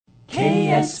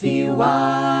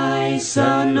KSVY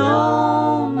Sonoma.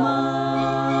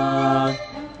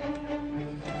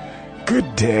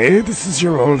 Good day, this is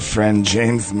your old friend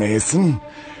James Mason,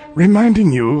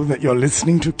 reminding you that you're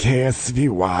listening to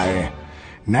KSVY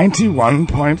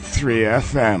 91.3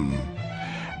 FM.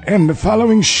 And the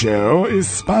following show is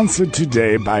sponsored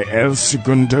today by El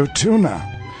Segundo Tuna.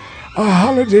 A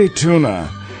holiday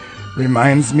tuna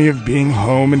reminds me of being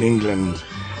home in England.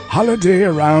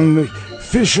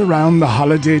 Fish around the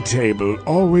holiday table,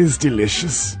 always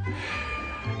delicious.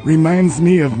 Reminds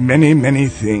me of many, many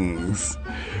things.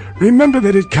 Remember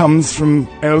that it comes from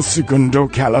El Segundo,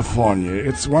 California.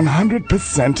 It's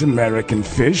 100% American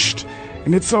fished,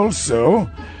 and it's also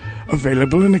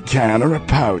available in a can or a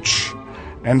pouch.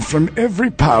 And from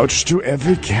every pouch to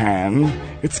every can,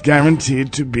 it's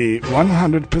guaranteed to be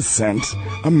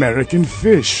 100% American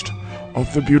fished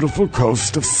off the beautiful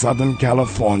coast of Southern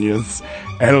California's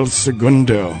El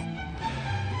Segundo.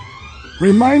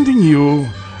 Reminding you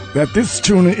that this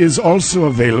tuna is also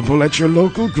available at your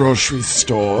local grocery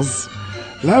stores,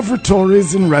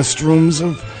 lavatories and restrooms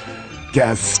of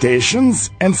gas stations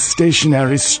and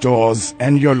stationary stores,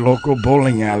 and your local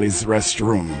bowling alley's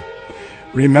restroom.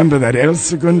 Remember that El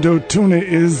Segundo tuna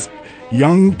is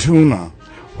young tuna.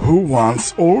 Who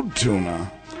wants old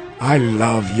tuna? I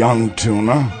love young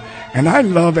tuna, and I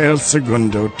love El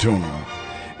Segundo tuna.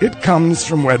 It comes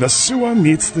from where the sewer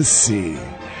meets the sea.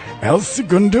 El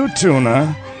Segundo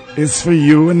tuna is for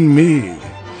you and me.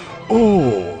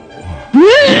 Oh.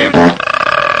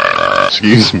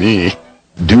 Excuse me.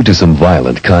 Due to some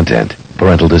violent content,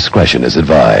 parental discretion is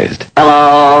advised.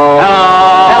 Hello?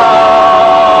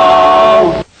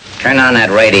 Hello? Turn on that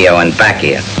radio and back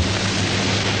here.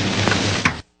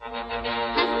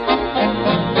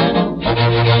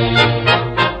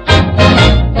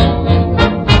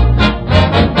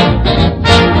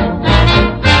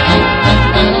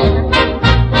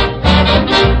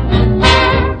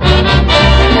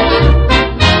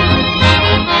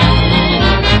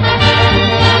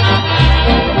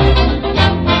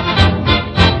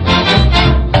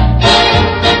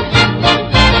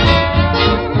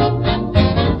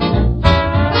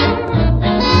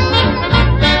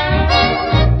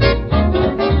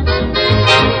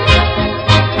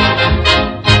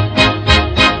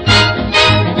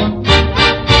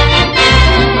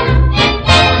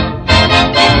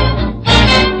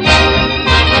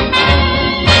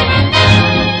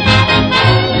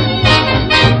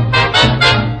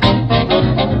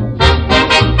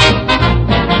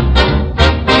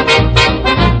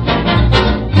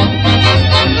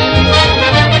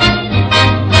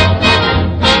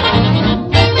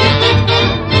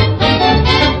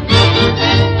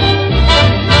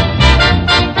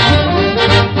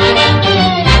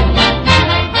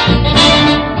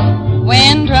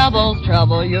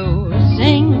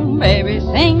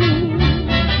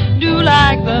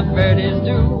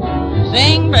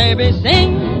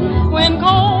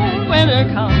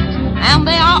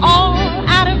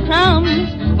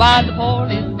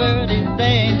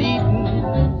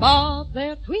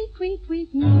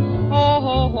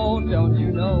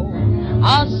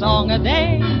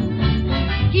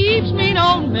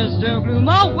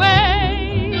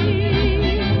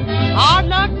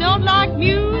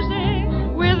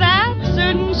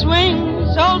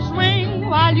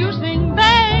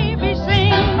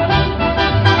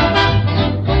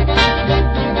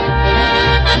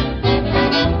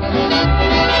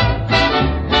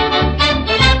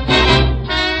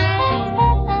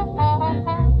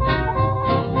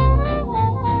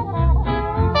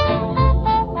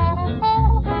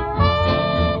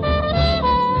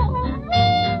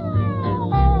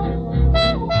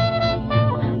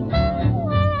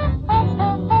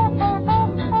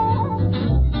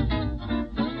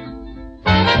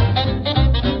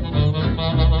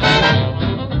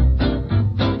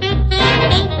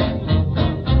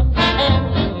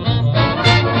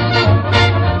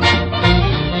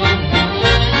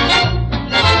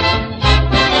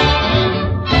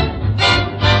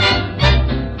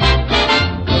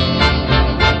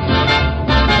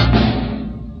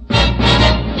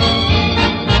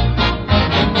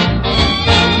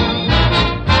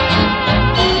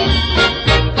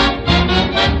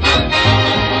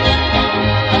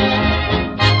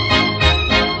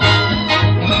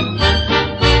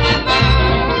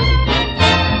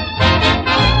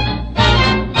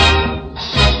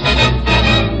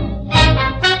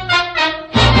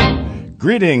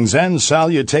 Greetings and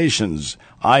salutations.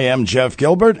 I am Jeff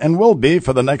Gilbert and will be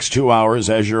for the next 2 hours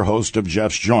as your host of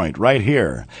Jeff's Joint right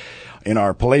here in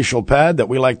our palatial pad that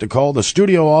we like to call the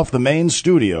studio off the main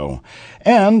studio.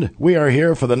 And we are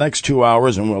here for the next 2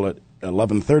 hours and will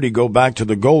 11:30 go back to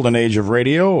the golden age of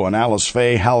radio, an Alice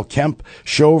Faye, Hal Kemp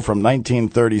show from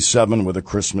 1937 with a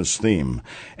Christmas theme.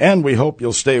 And we hope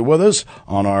you'll stay with us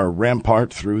on our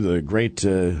rampart through the great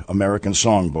American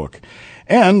songbook.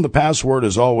 And the password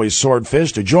is always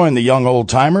Swordfish to join the young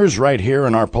old-timers right here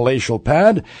in our palatial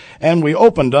pad. And we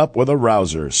opened up with a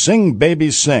rouser, Sing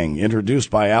Baby Sing, introduced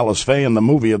by Alice Faye in the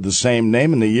movie of the same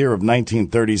name in the year of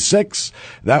 1936.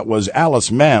 That was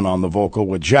Alice Mann on the vocal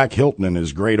with Jack Hilton and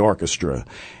his great orchestra.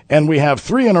 And we have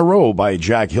 3 in a row by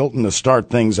Jack Hilton to start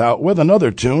things out with,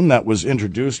 another tune that was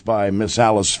introduced by Miss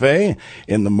Alice Faye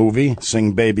in the movie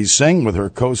Sing Baby Sing with her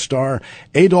co-star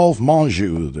Adolphe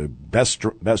Menjou, the best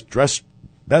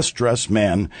dressed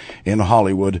man in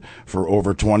Hollywood for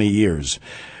over 20 years,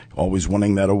 always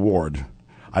winning that award.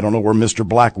 I don't know where Mr.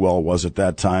 Blackwell was at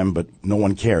that time, but no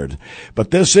one cared.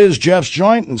 But this is Jeff's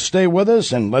Joint, and stay with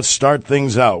us, and let's start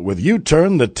things out with You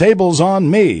Turn the Tables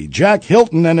on Me, Jack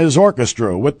Hilton and his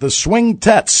orchestra with the Swing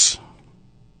Tets.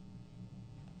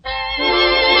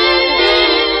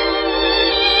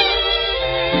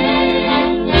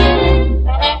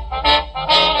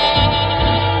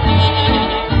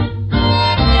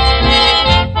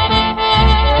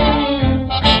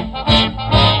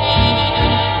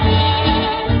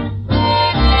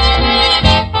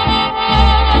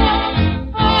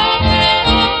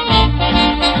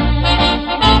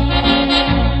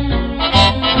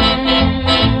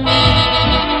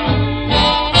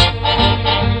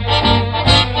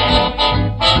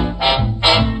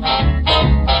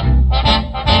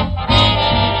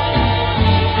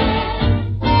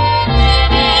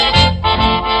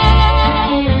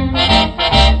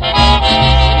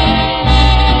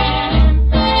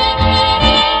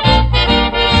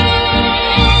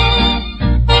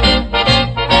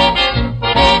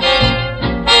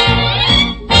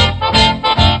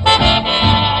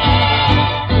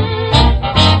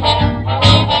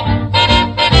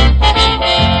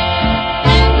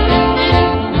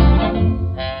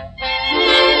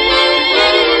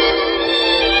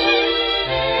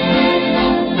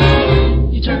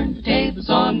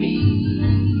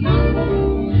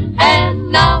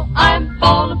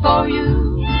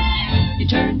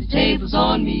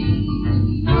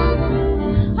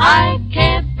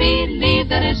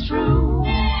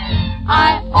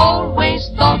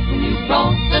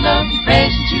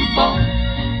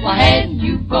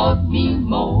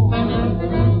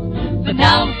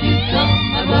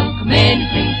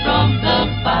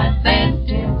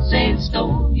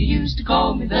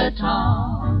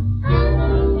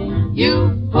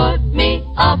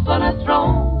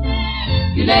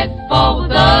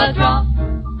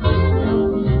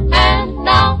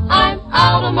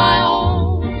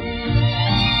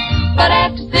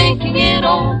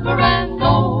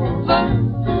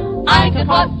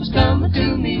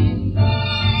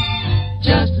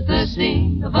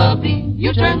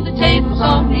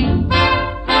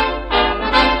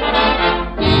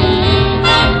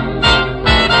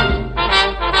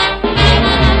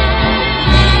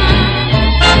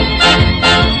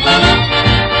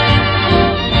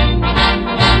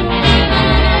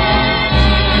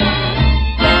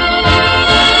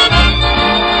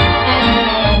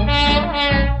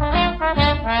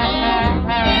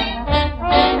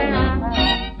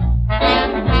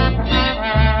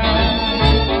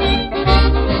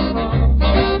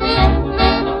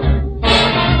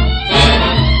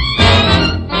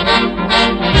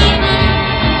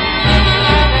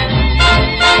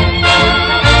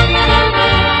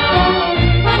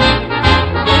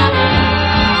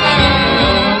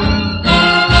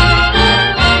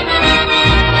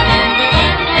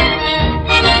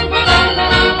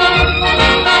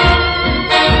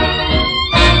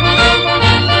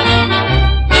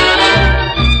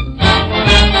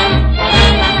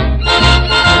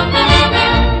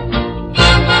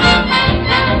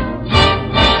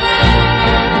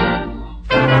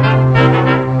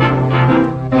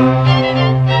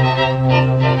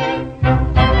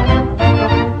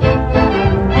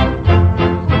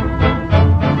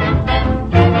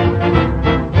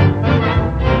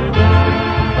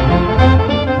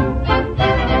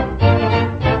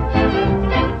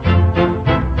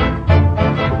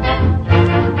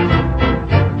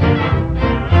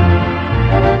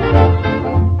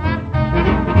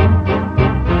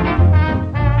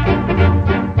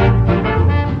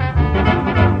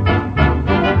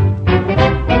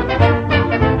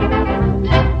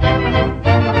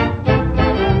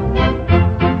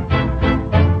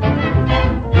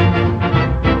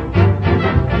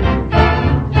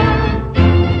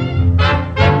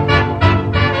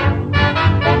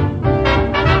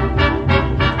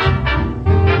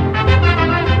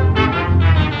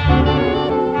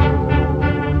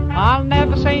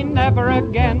 never say never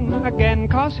again,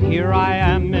 'cause here I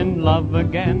am in love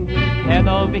again, head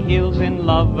over heels in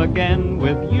love again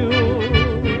with you.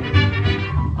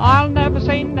 I'll never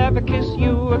say never kiss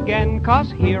you again,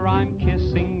 'cause here I'm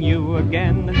kissing you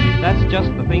again. That's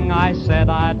just the thing I said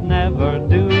I'd never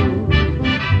do.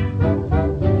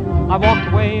 I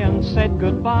walked away and said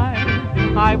goodbye.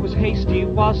 I was hasty,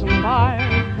 wasn't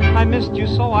I missed you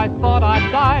so I thought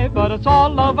I'd die. But it's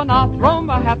all over now, throw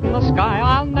my hat in the sky.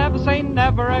 I'll never say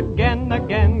never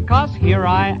again, 'cause here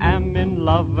I am in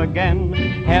love again,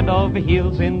 head over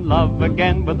heels in love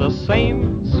again with the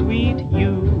same sweet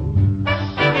you.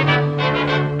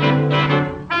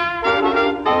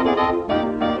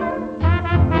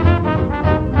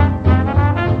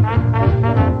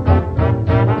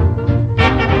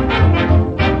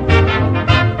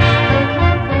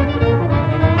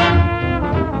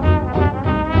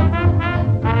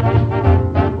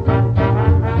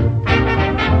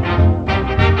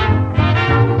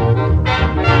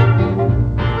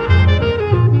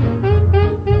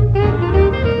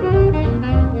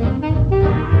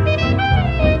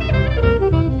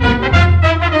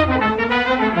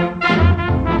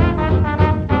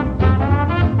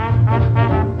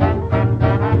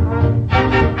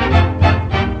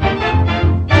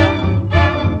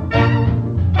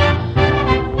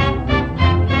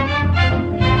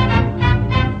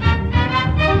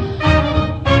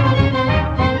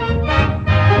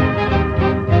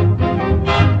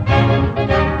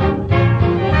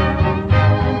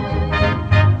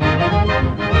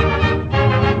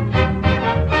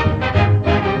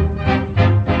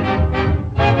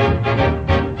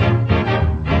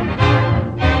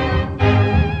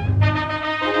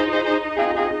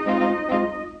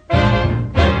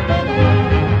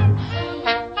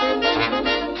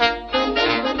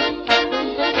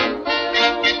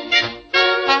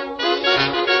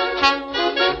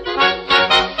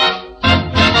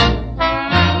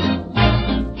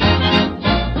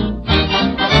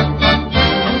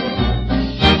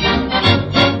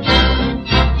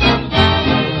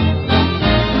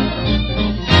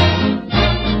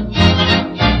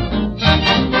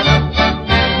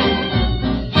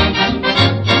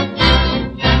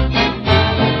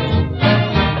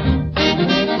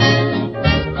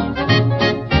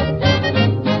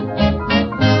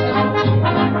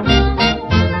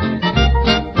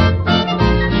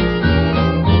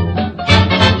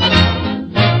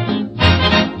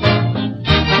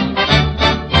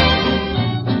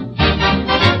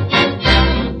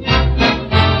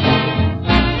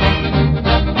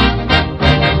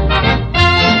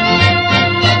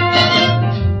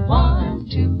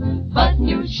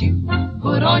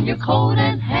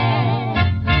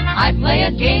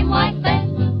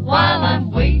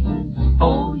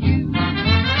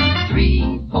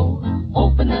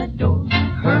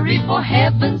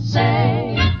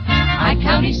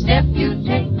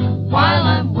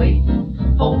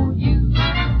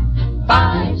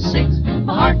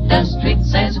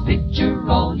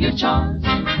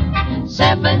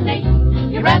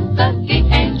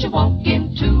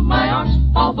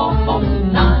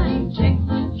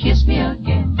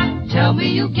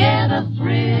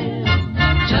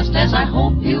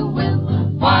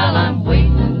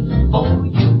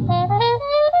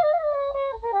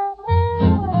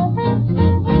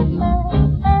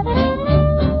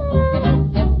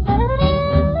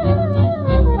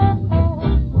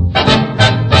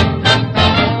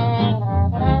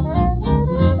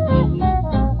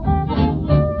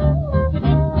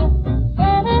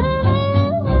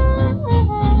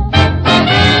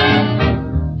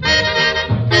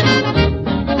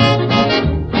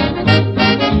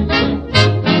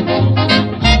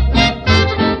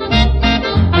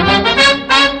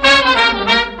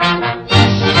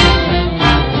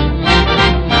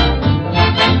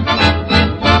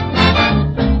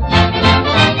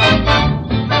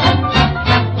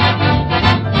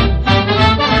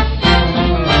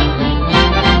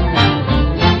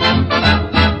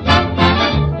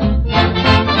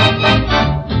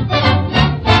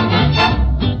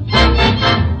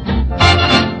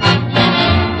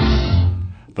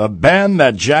 The band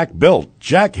that Jack built,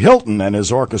 Jack Hilton and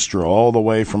his orchestra, all the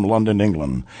way from London,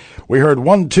 England. We heard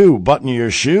 1-2, Button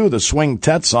Your Shoe, the Swing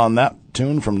Tets on that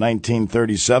tune from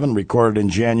 1937, recorded in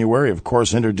January, of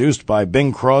course introduced by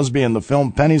Bing Crosby in the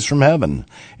film Pennies from Heaven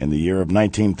in the year of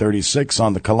 1936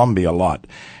 on the Columbia lot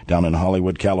down in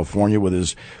Hollywood, California, with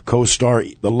his co-star,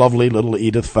 the lovely little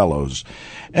Edith Fellows.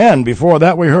 And before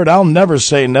that, we heard I'll Never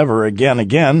Say Never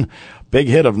Again, Big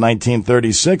hit of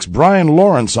 1936, Brian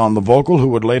Lawrence on the vocal, who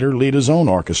would later lead his own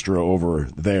orchestra over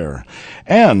there.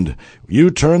 And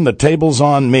You Turn the Tables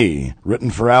on Me,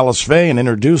 written for Alice Faye and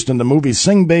introduced in the movie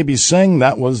Sing Baby Sing.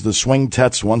 That was the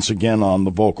Swing-Tets once again on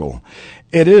the vocal.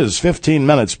 It is 15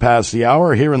 minutes past the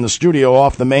hour here in the studio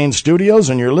off the main studios,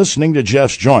 and you're listening to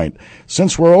Jeff's Joint.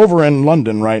 Since we're over in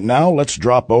London right now, let's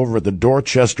drop over at the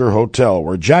Dorchester Hotel,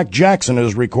 where Jack Jackson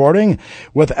is recording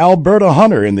with Alberta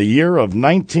Hunter in the year of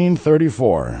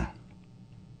 1934.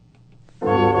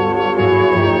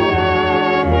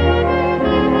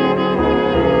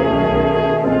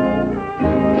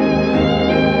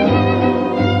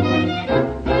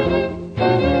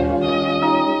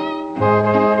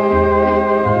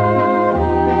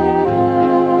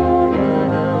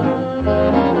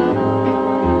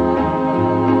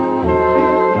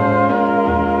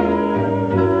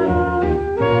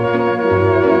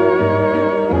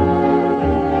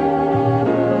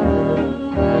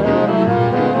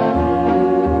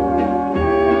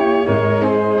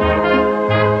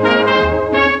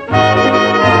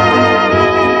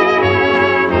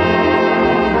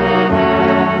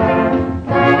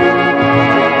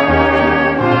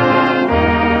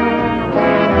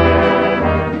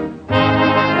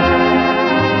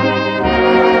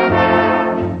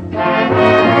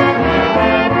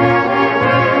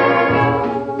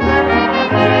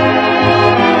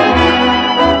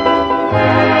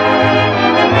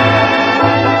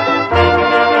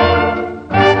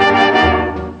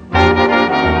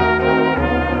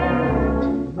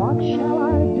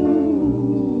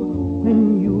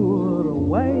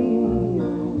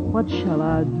 What shall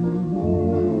I do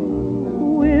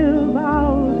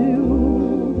without you?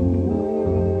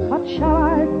 What shall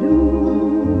I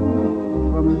do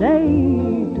from day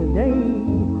to day?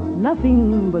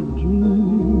 Nothing but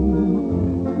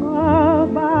dream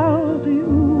about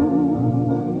you.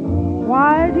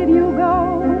 Why did you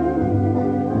go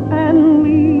and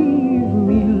leave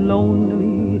me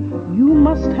lonely? You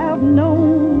must have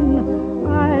known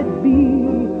I'd be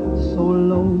so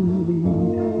lonely.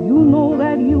 You know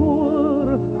that you're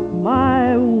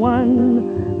my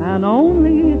one and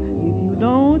only. If you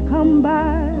don't come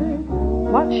back,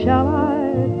 what shall I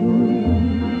do?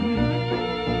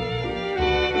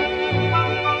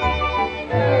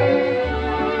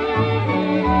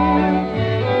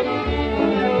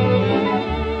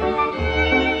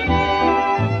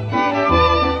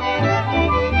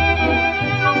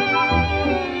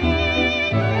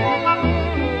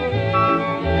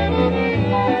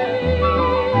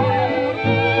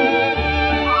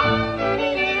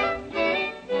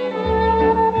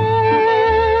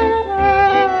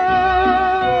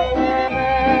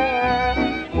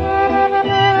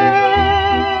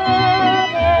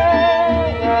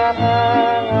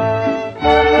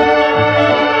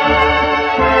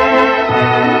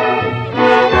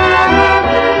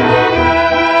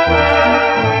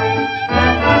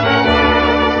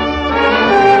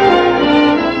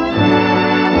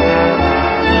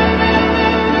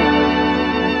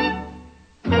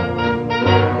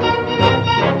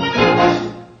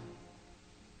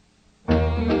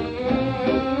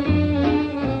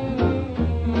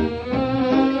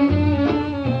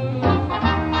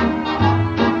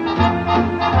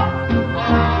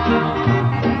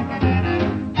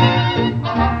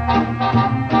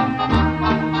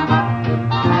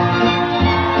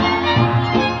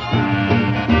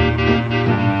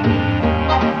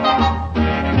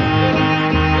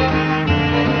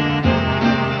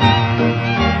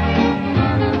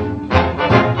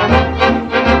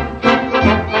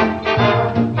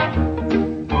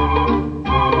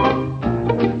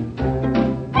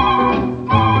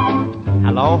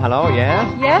 Hello, yes?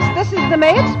 Yes, this is the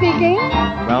maid speaking.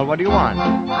 Well, what do you want?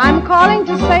 I'm calling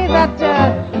to say that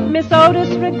Miss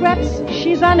Otis regrets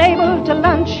she's unable to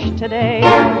lunch today.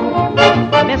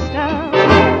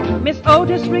 Miss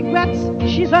Otis regrets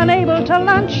she's unable to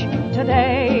lunch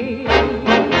today.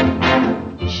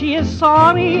 She is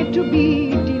sorry to be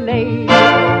delayed,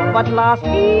 but last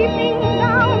evening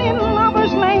down in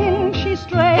Lover's Lane she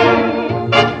strayed.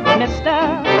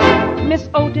 Miss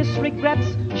Otis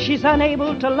regrets she's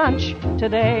unable to lunch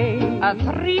today.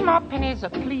 3 more pennies,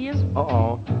 please.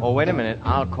 Uh-oh. Oh, wait a minute.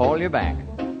 I'll call you back.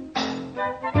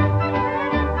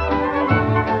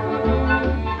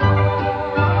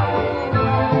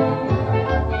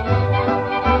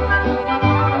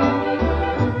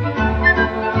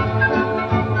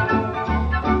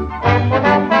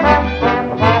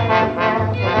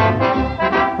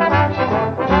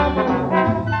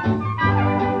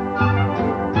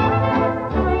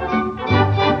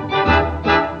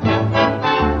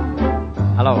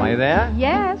 Hello, are you there?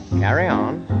 Yes. Carry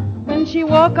on. When when she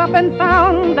woke up and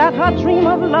found that her dream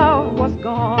of love was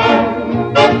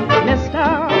gone.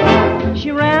 Mister,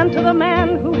 she ran to the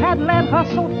man who had led her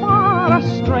so far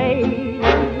astray,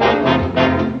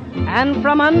 and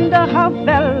from under her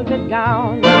velvet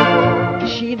gown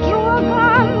she drew a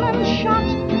gun and shot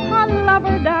her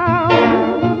lover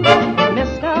down.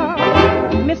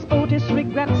 Miss Otis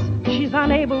regrets she's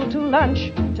unable to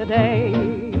lunch today.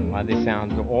 Why, this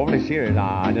sounds awfully serious.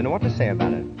 I don't know what to say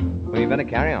about it. Well, you better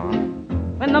carry on.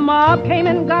 When the mob came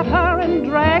and got her and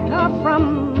dragged her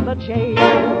from the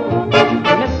jail,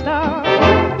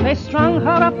 Mister, they strung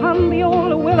her upon the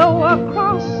old willow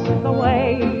across the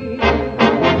way.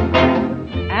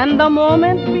 And the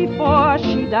moment before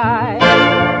she died,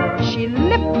 she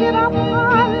lifted up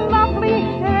her lovely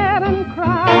head and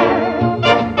cried,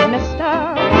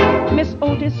 Miss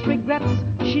Otis regrets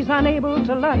she's unable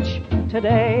to lunch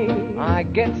today. I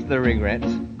get the regrets.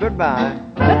 Goodbye.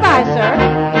 Goodbye,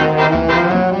 sir.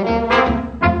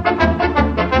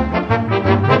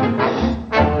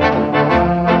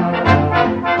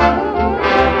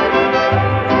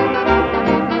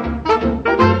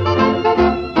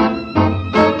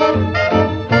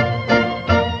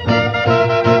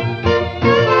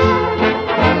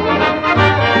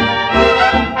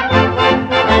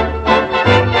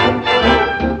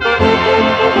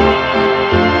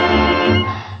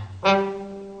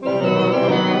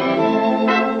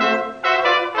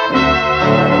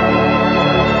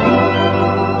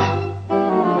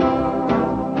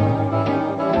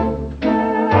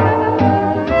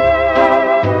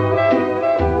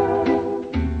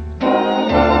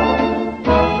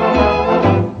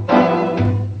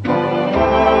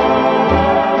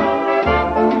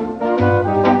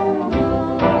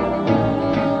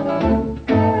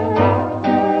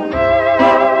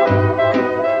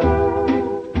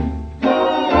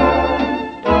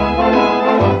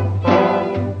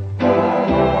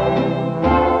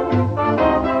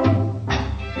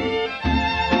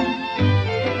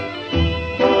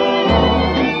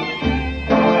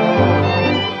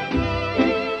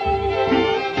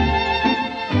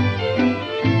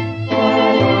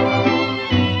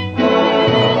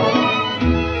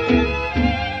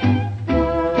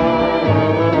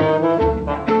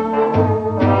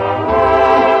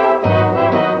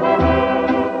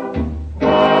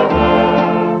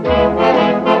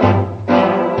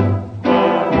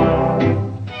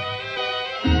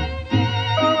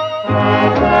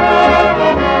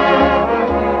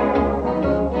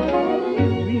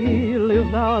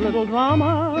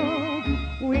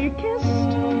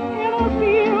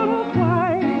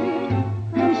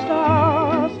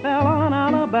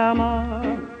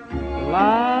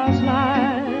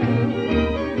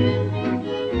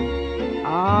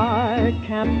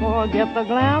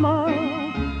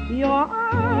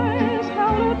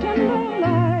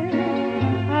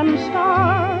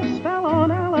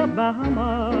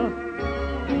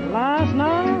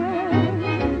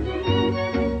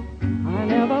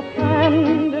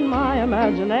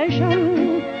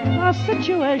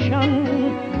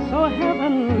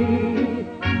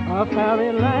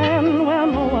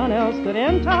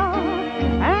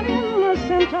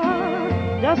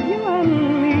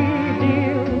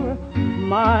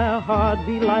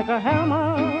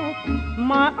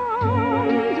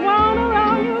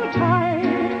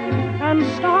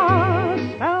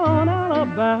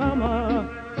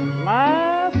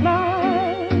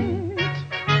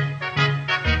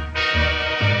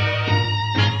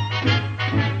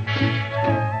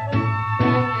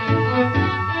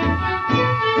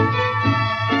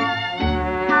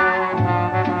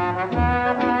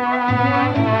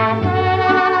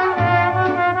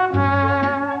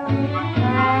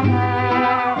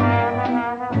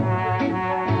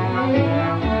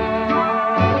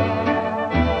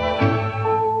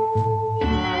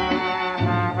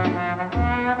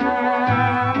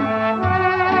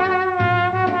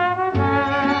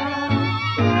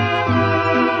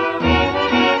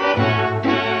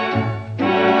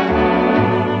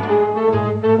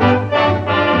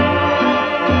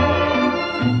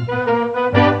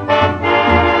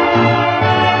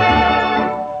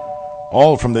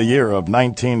 All from the year of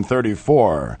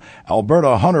 1934.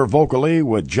 Alberta Hunter vocally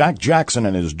with Jack Jackson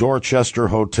and his Dorchester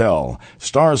Hotel.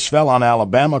 Stars Fell on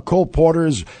Alabama, Cole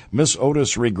Porter's Miss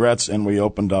Otis Regrets, and we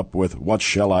opened up with What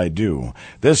Shall I Do?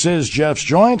 This is Jeff's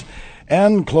Joint,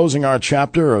 and closing our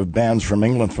chapter of bands from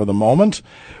England for the moment,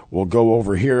 we'll go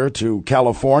over here to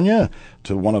California,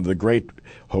 to one of the great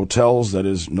hotels that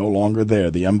is no longer there,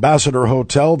 the Ambassador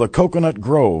Hotel, the Coconut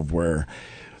Grove, where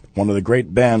One of the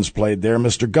great bands played there,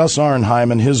 Mr. Gus Arnheim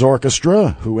and his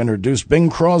orchestra, who introduced Bing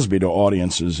Crosby to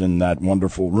audiences in that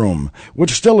wonderful room,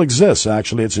 which still exists,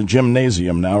 actually. It's a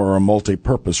gymnasium now, or a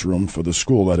multi-purpose room for the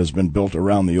school that has been built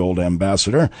around the old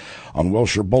Ambassador on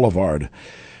Wilshire Boulevard.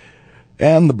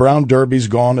 And the Brown Derby's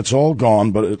gone. It's all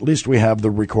gone, but at least we have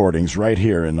the recordings right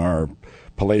here in our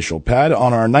palatial pad.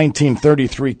 On our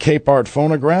 1933 Cape Art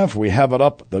phonograph, we have it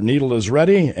up. The needle is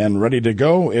ready and ready to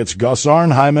go. It's Gus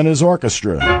Arnheim and his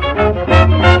orchestra.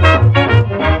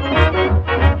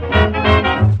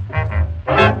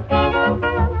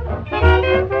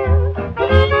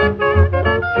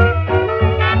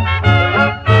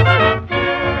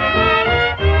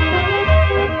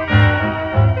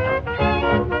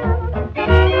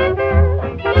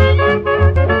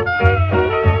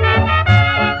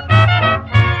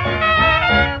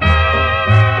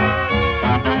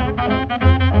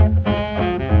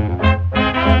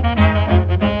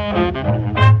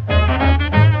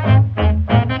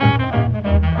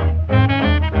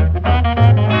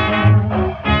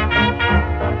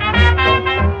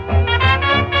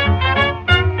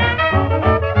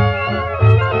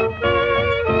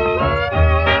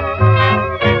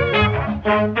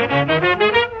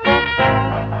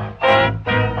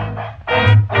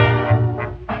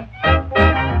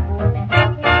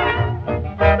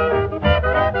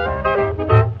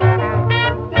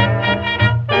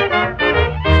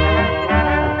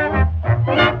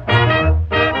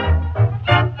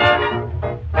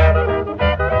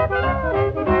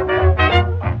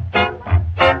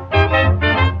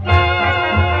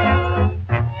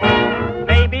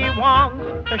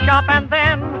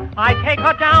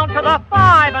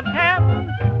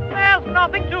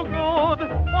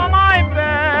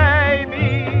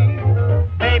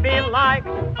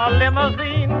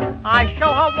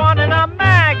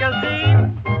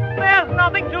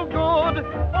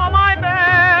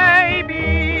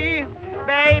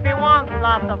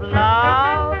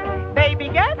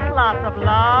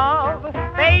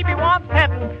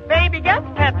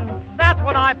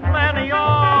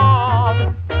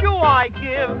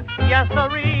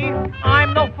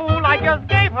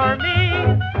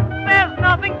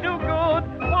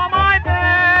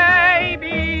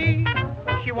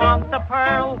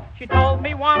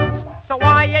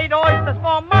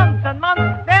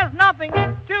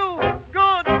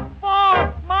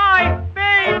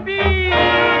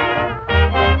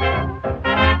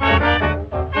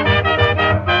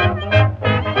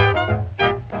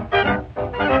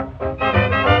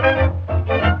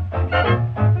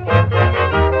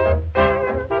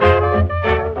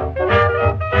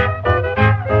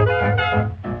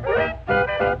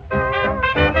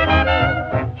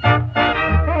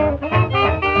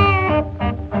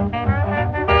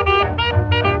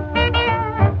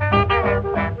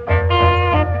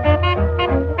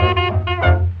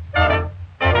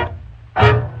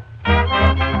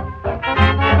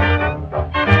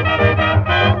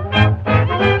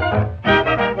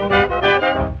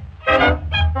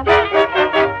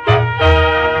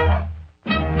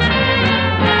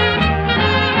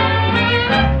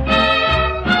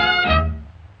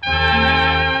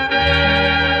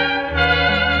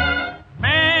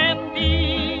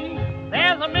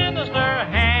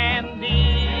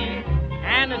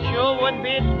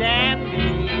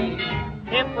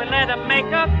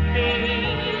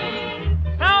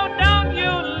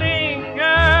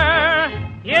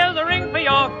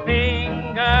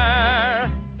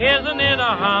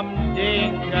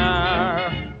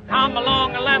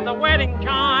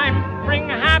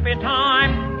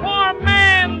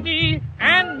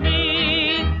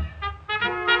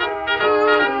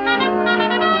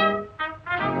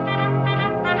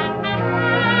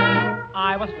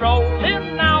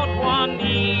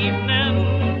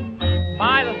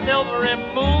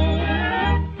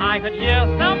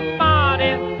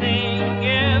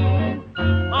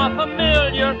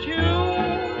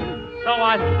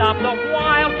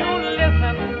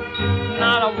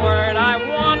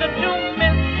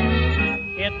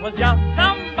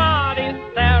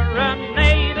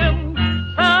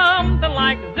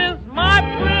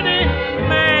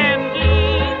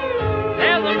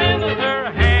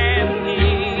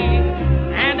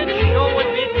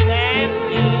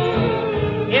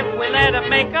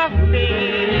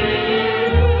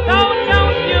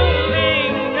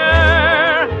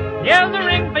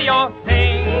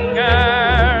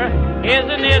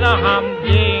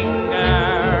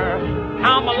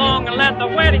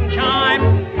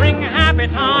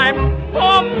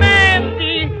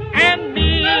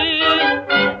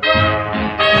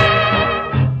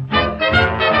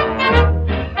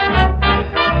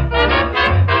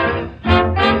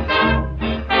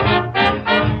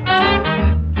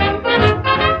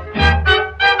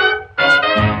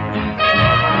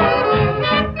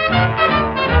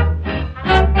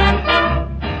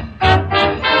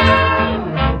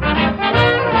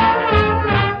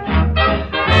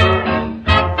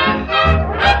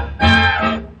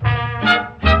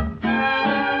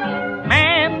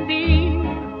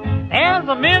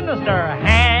 was a minister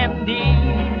handy,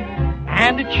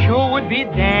 and it sure would be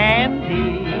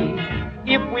dandy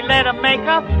if we let him make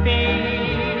a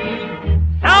fee.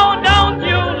 So don't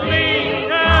you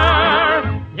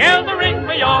linger, here's a ring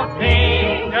for your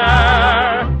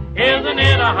finger. Isn't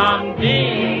it a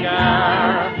humdinger?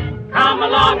 Come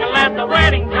along and let the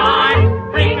wedding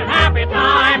time bring a happy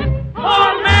time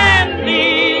for Mandy.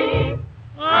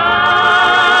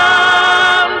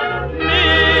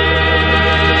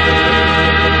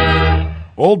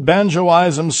 Old Banjo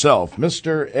Eyes himself,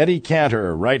 Mr. Eddie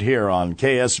Cantor, right here on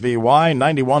KSVY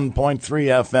 91.3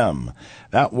 FM.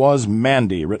 That was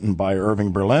Mandy, written by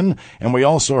Irving Berlin, and we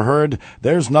also heard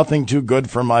There's Nothing Too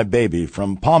Good for My Baby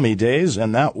from Palmy Days,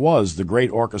 and that was the great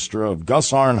orchestra of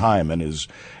Gus Arnheim and his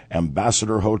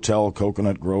Ambassador Hotel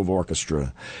Coconut Grove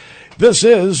Orchestra. This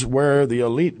is where the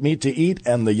elite meet to eat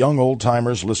and the young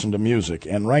old-timers listen to music.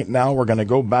 And right now we're going to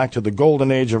go back to the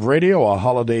golden age of radio, a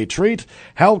holiday treat.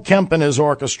 Hal Kemp and his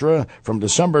orchestra from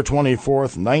December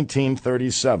 24th,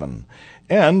 1937.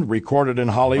 And recorded in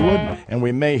Hollywood, and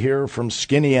we may hear from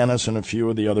Skinny Ennis and a few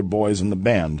of the other boys in the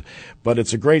band. But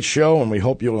it's a great show, and we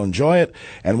hope you'll enjoy it,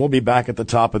 and we'll be back at the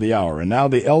top of the hour. And now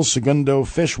the El Segundo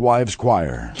Fishwives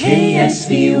Choir.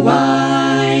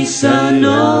 KSVY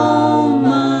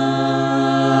Sonoma.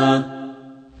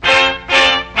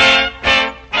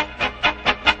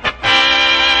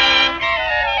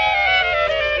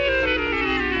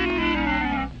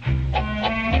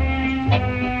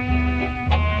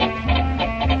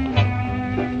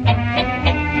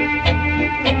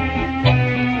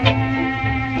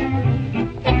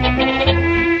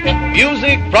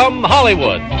 Music from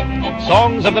Hollywood.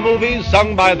 Songs of the movies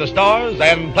sung by the stars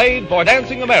and played for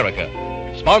Dancing America.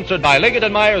 Sponsored by Liggett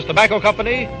 & Myers Tobacco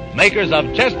Company, makers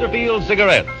of Chesterfield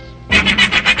cigarettes.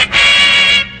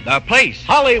 The place,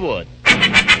 Hollywood.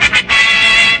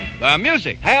 The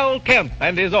music, Hal Kemp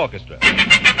and his orchestra.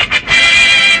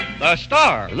 The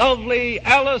star, lovely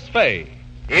Alice Faye.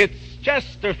 It's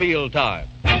Chesterfield time.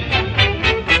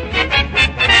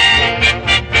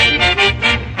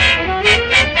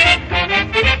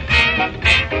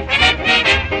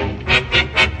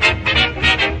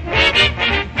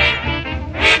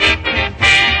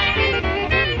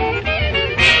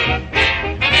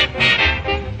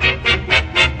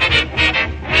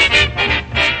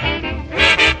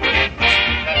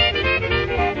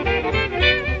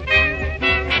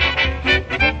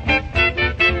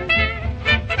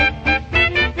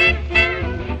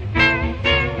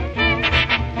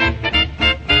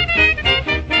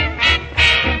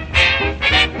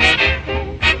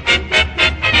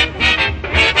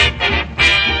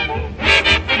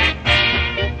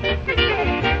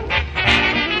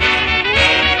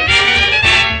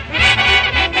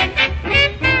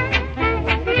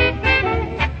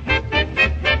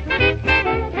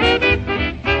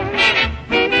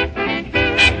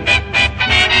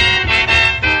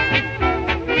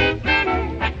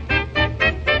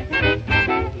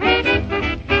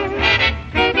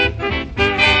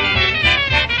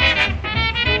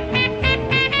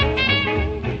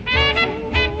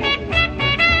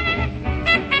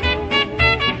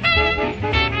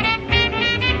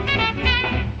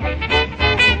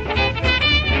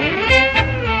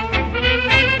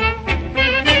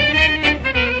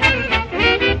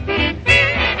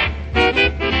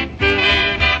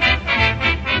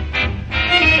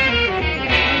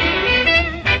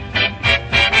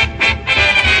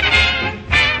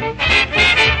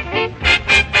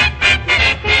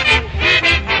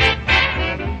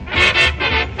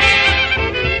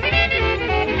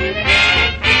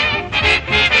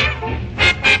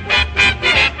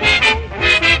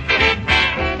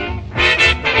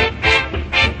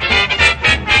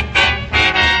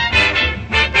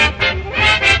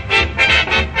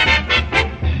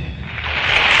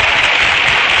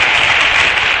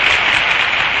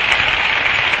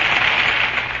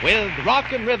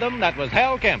 Rockin' Rhythm, that was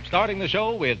Hal Kemp starting the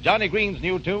show with Johnny Green's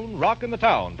new tune, Rockin' the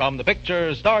Town, from the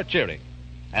picture Start Cheering.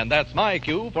 And that's my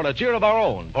cue for a cheer of our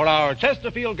own for our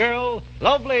Chesterfield girl,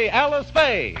 lovely Alice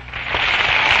Faye.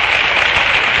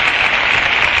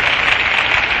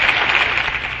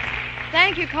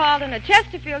 Thank you, Carlton. A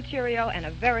Chesterfield cheerio and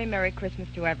a very Merry Christmas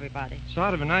to everybody.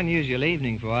 Sort of an unusual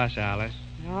evening for us, Alice.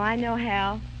 Oh, I know,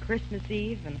 Hal. Christmas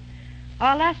Eve and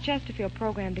our last Chesterfield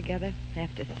program together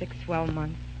after 6 swell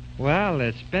months. Well,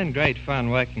 it's been great fun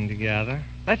working together.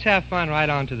 Let's have fun right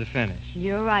on to the finish.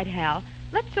 You're right, Hal.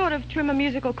 Let's sort of trim a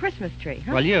musical Christmas tree,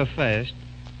 huh? Well, you're first.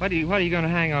 What are you going to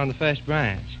hang on the first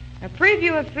branch? A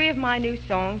preview of 3 of my new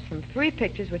songs from 3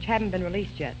 pictures which haven't been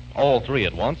released yet. All 3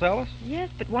 at once, Alice? Yes,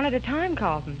 but one at a time,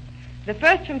 Carlton. The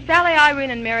first from Sally,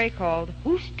 Irene, and Mary called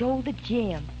Who Stole the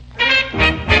Jam?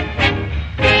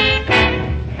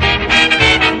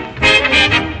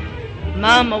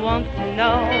 Mama wants to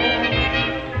know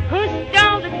who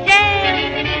stole the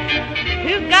jam,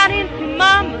 who got into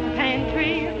Mama's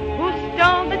pantry, who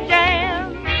stole the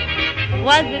jam.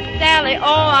 Was it Sally or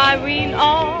Irene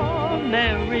or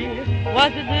Mary?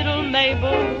 Was it little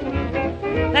Mabel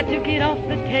that took it off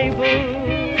the table?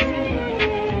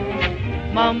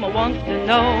 Mama wants to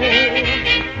know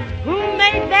who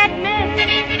made that mess.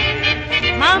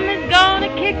 Mama's gonna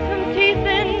kick some teeth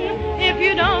in if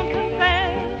you don't confess.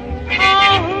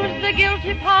 Oh, who's the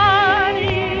guilty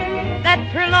party? That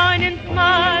purloining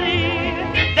smarty.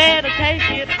 Better take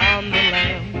it on the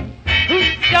lam. Who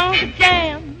stole the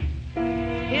jam?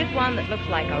 Here's one that looks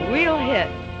like a real hit.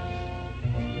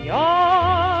 You're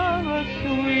a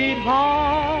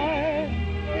sweetheart,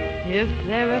 if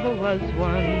there ever was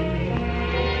one.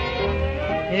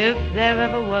 If there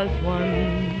ever was one,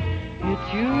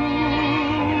 it's you.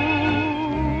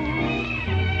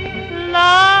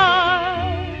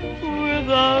 Life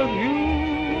without you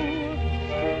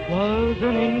was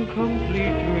an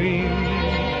incomplete dream.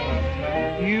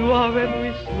 You are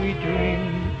every sweet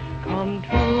dream come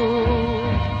true.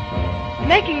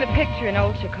 Making the picture in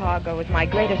old Chicago was my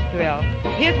greatest thrill.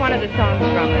 Here's one of the songs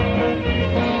from it.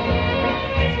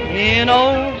 In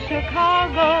old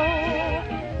Chicago,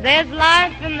 there's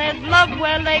life and there's love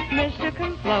where Lake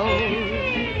Michigan flows.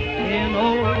 In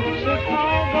old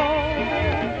Chicago,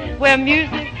 where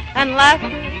music and laughter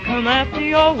come after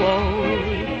your woes.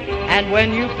 And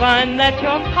when you find that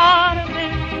you're part of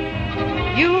it,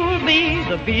 you'll be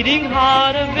the beating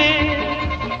heart of it.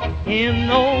 In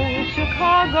old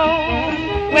Chicago,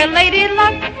 where Lady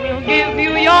Luck will give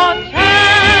you your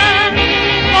chance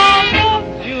for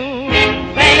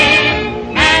fortune,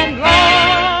 fame, and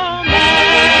romance.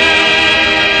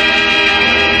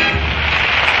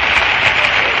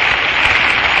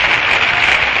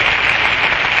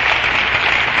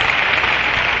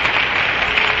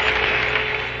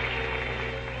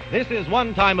 This is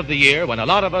one time of the year when a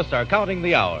lot of us are counting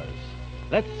the hours.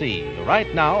 Let's see.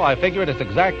 Right now, I figure it's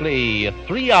exactly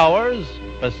 3 hours,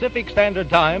 Pacific Standard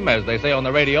Time, as they say on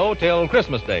the radio, till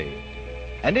Christmas Day.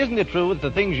 And isn't it true that the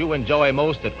things you enjoy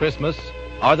most at Christmas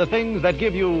are the things that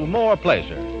give you more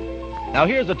pleasure? Now,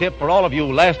 here's a tip for all of you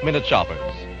last-minute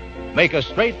shoppers. Make a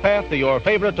straight path to your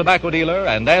favorite tobacco dealer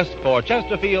and ask for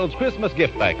Chesterfield's Christmas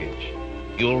gift package.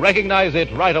 You'll recognize it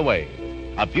right away.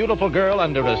 A beautiful girl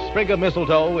under a sprig of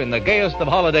mistletoe in the gayest of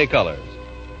holiday colors.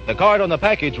 The card on the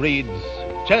package reads,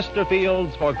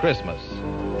 Chesterfields for Christmas.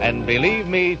 And believe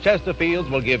me, Chesterfields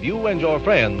will give you and your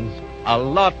friends a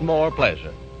lot more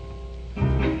pleasure.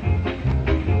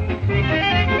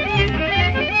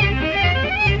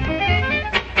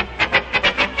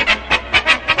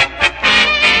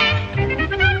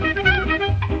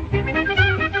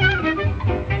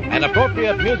 An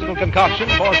appropriate musical concoction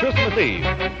for Christmas Eve.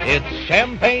 It's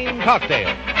Champagne Cocktail.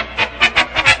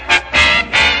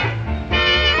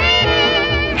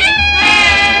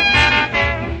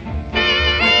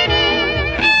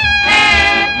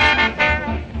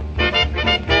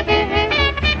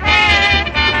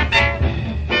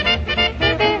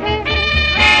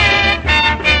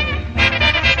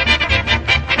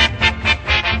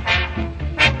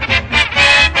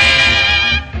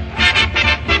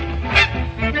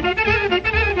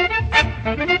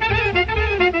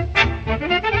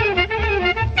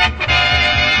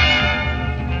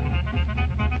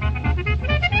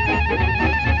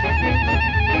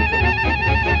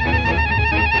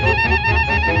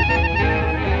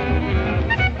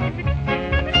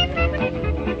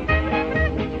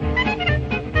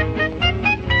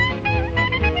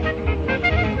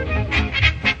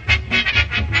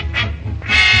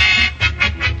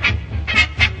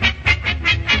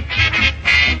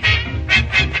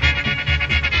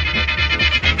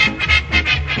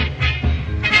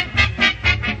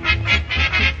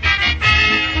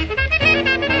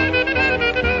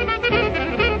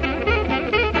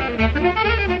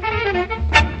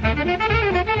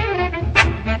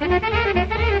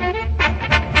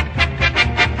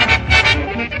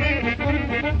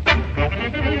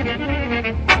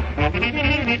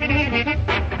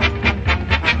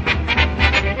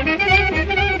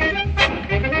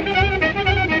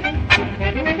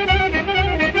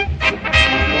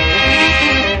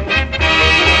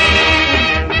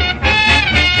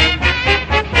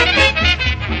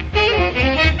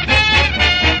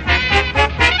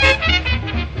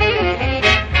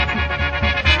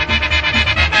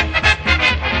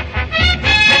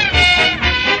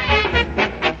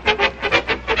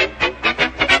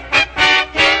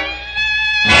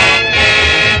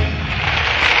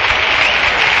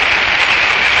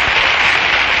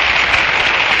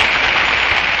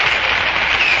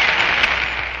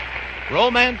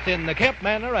 Romance in the Kemp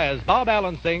manner as Bob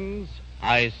Allen sings,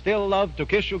 I Still Love to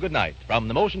Kiss You Goodnight, from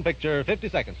the motion picture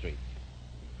 52nd Street.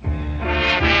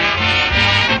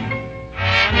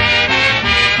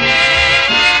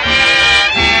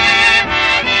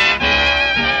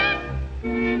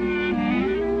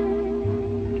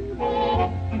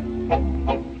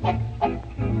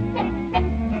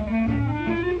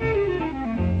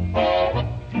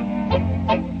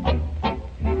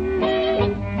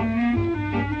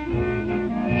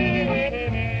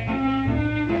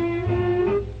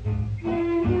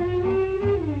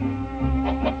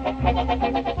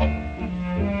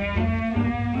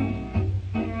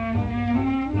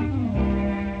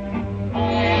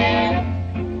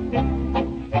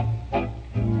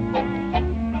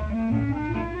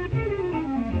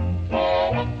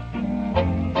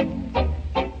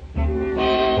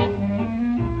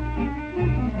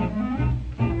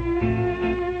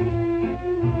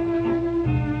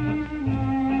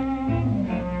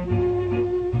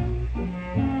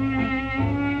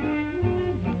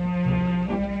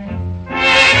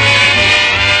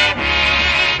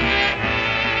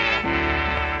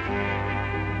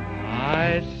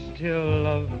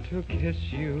 To kiss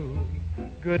you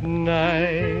good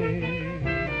night.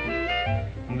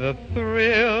 The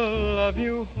thrill of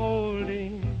you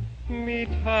holding me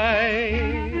tight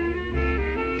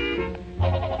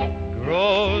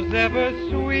grows ever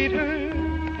sweeter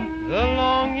the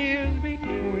long years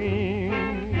between.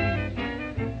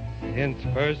 Since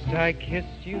first I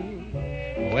kissed you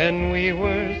when we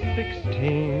were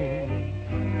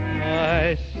 16,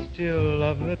 I still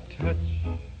love the touch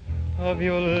of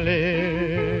your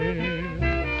lips.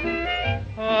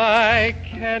 I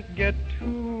can't get too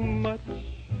much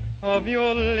of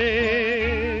your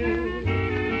lips.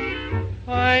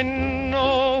 I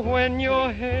know when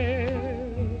your hair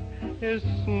is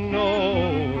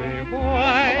snowy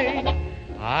white,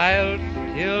 I'll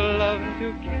still love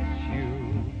to kiss you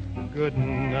good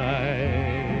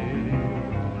night.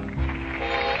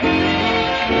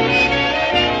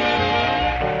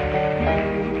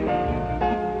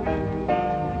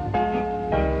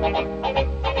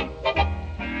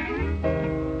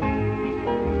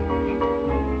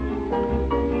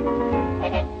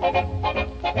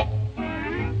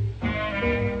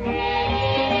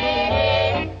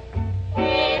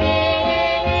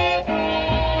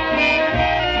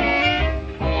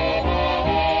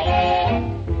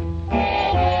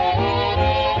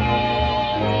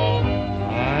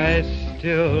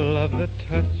 Still love the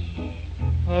touch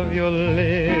of your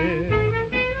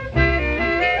lips.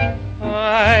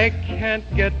 I can't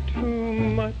get too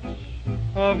much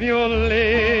of your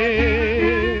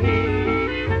lips.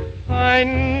 I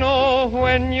know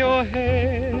when your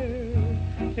hair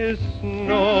is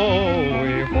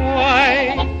snowy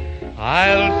white,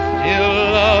 I'll still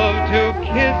love to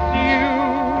kiss you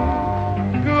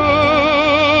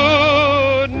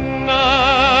good night.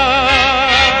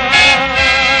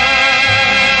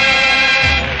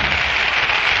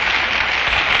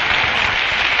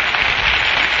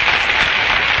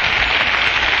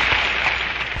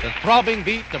 Throbbing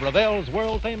beat of Ravel's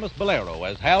world-famous bolero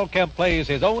as Hal Kemp plays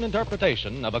his own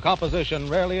interpretation of a composition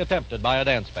rarely attempted by a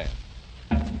dance band.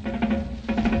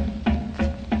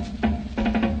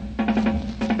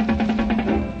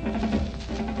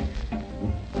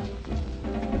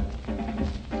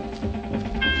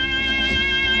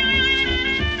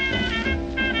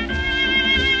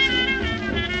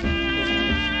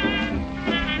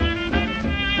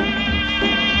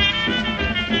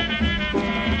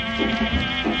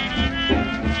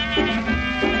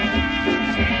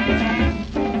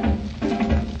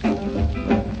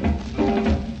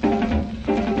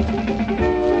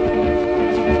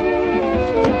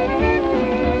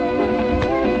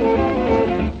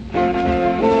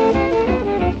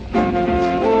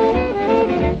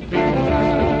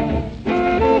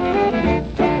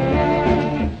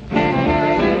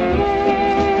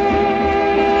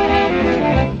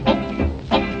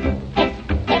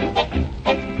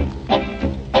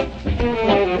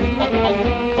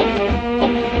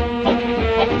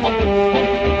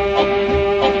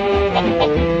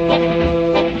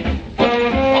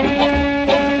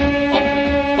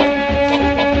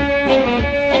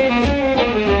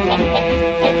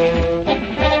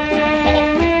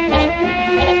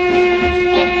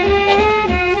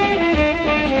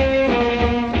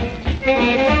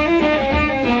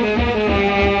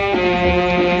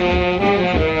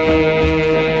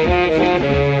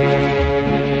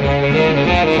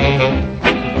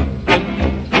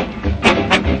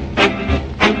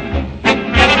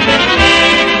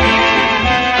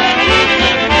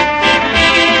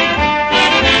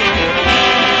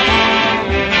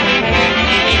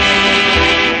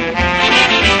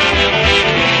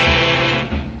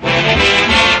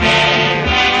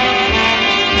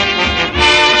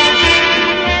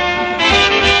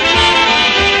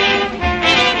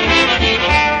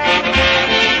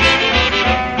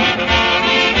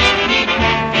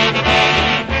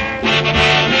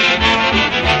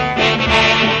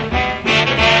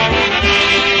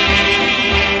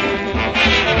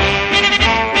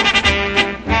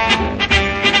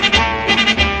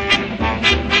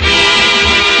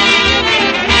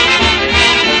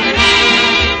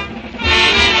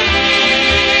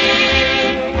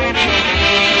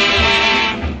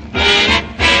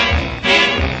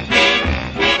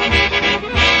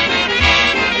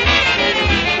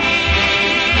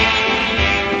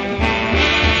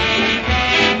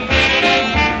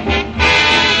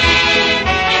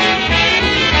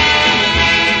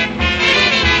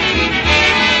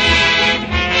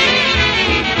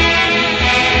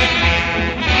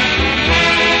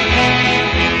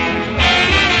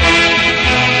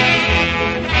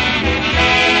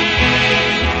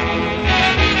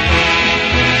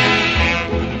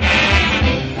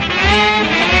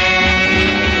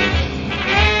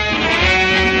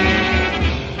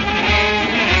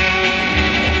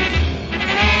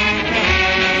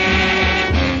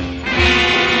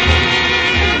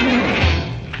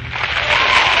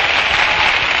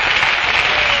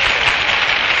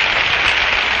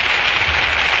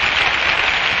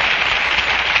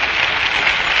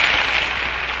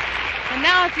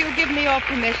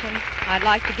 permission, I'd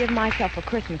like to give myself a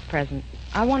Christmas present.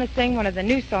 I want to sing one of the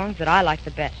new songs that I like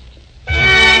the best.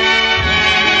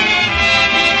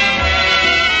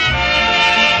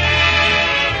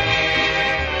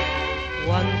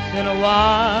 Once in a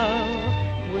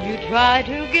while, will you try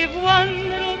to give one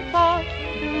little thought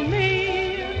to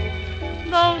me?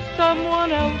 Though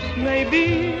someone else may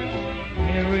be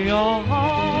near your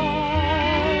heart.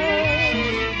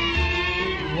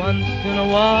 Once in a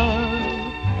while,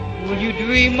 will you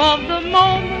dream of the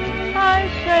moments I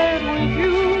shared with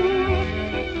you?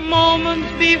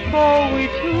 Moments before we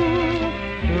two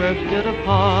drifted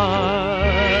apart.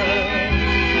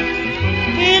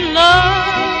 In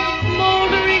love's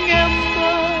smoldering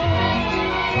ember,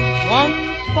 one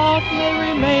spark may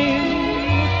remain.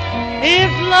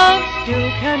 If love still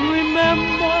can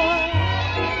remember,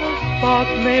 the spark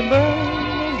may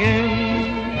burn again.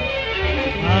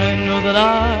 I know that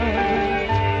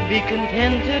I'll be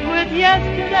contented with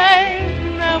yesterday's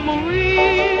memory,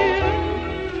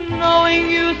 knowing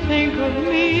you think of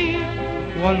me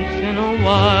once in a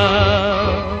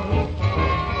while.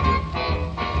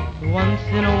 Once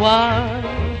in a while,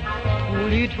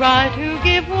 will you try to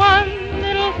give one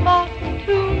little thought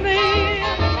to me?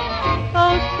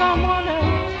 Though someone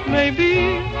else may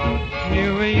be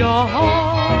near your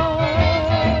heart.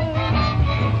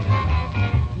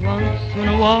 Once in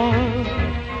a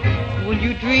while, will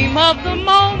you dream of the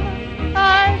moment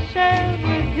I shared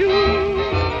with you?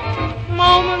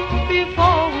 Moments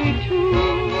before we two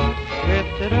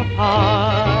drifted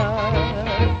apart.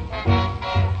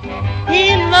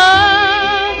 In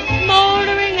love's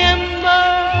smoldering ember,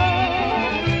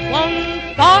 one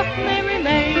spark may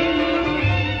remain.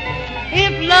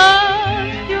 If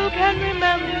love still can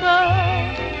remember,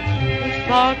 the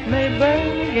spark may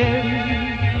burn again.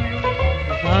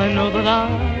 'Cause I know that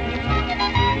I'll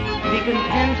be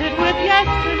contented with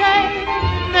yesterday's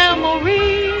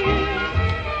memory,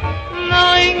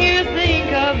 knowing you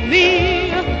think of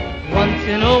me once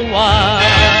in a while.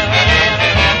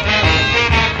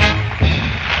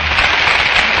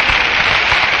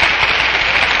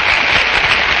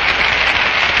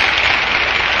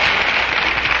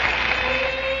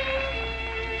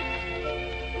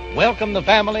 Welcome the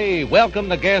family, welcome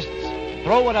the guests.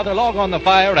 Throw another log on the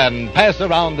fire and pass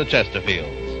around the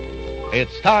Chesterfields.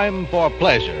 It's time for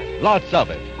pleasure, lots of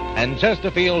it, and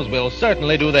Chesterfields will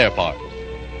certainly do their part.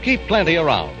 Keep plenty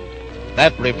around.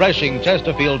 That refreshing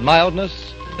Chesterfield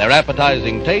mildness, their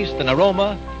appetizing taste and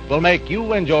aroma will make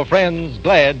you and your friends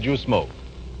glad you smoke.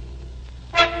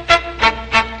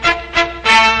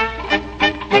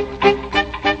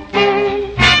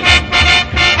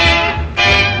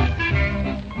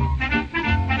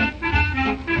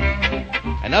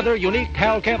 Another unique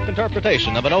Hal Kemp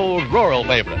interpretation of an old rural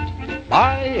favorite.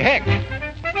 By heck!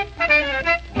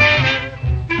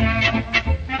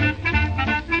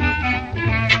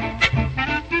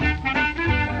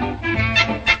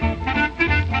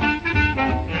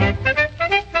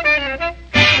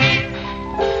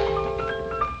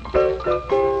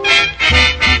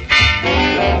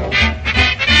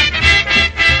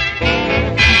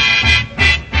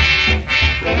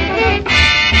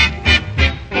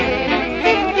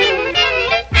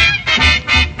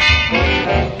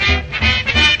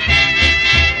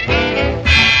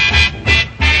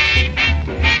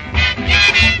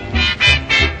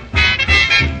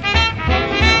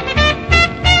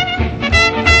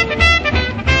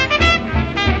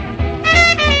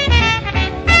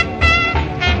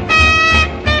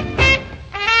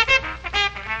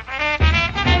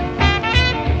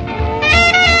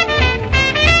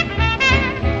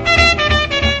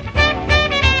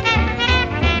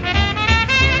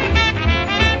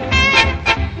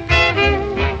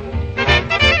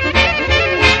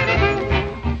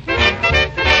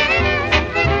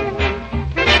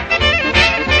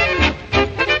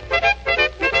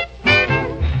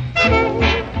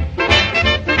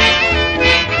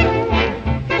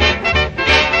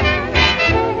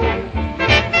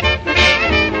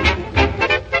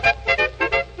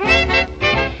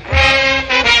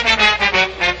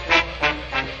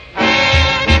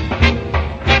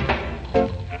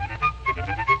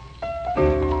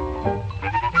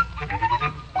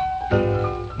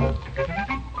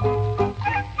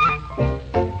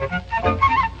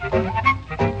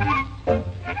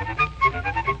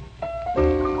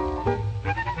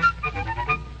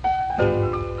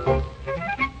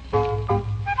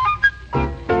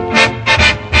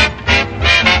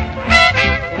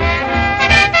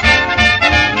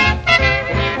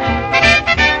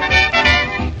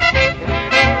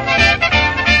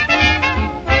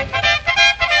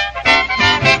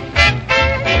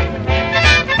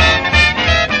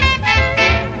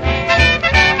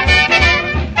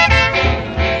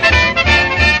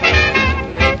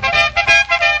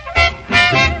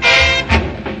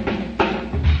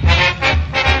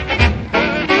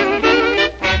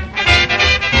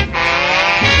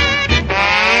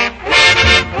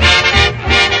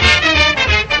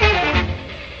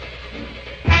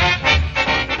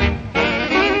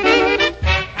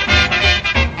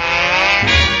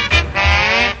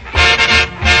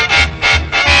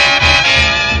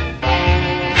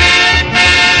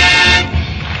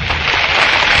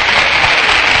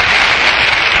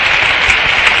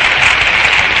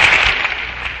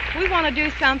 to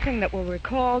do something that will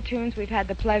recall tunes we've had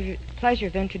the pleasure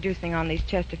of introducing on these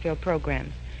Chesterfield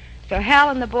programs. So Hal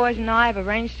and the boys and I have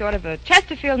arranged sort of a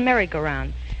Chesterfield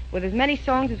merry-go-round with as many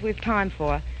songs as we've time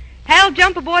for. Hal,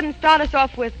 jump aboard and start us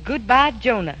off with Goodbye,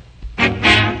 Jonah.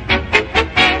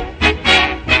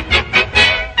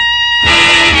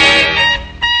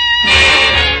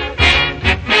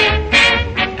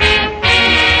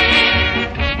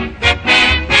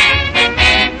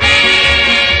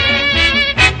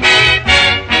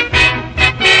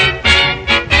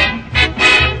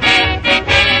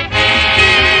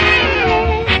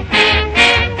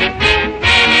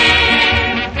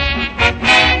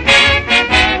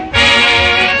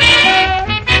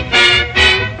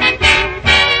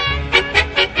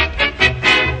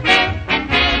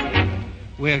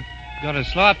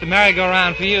 Slow up the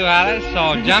merry-go-round for you, Alice,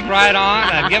 so jump right on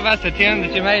and give us a tune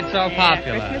that you made so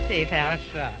popular. Christmas Eve, Hal.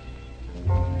 That's right.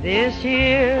 This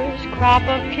year's crop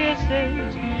of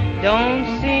kisses don't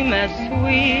seem as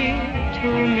sweet to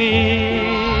me.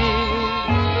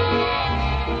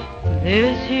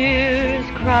 This year's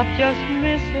crop just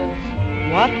misses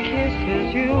what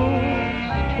kisses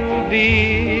used to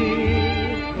be.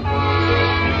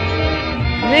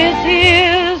 This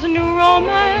year's new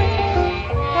romance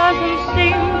doesn't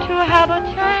seem to have a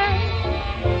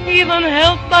chance, even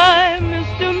helped by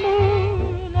Mr.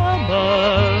 Moon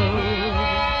above.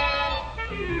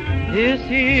 This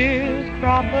year's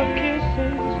crop of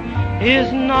kisses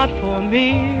is not for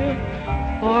me,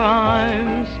 for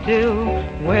I'm still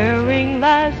wearing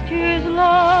last year's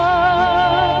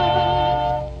love.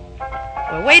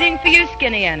 We're waiting for you,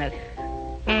 Skinny Ennis.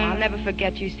 I'll never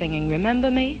forget you singing Remember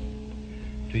Me.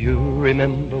 Do you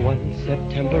remember one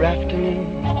September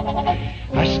afternoon?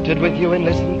 I stood with you and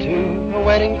listened to a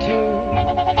wedding tune.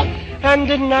 And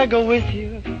didn't I go with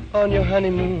you on your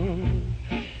honeymoon?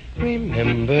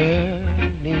 Remember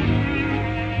me.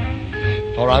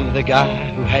 For I'm the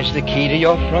guy who has the key to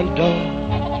your front door,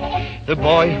 the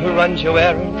boy who runs your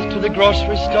errands to the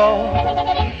grocery store.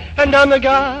 And I'm the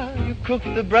guy you cook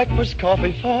the breakfast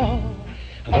coffee for.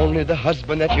 I'm only the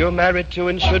husband that you're married to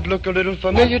and should look a little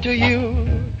familiar to you.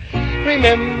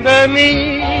 Remember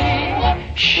me.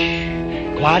 Shh.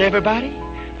 Quiet, everybody.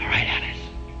 All right, Alice.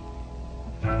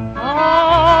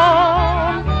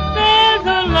 Oh, there's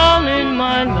a lull in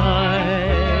my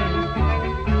life.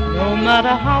 No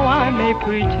matter how I may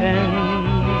pretend,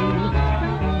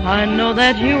 I know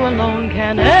that you alone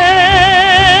can end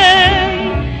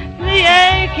the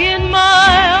ache in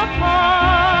my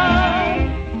heart,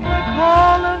 the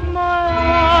call of my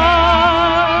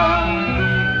heart,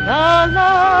 the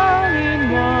lull in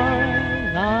my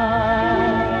life.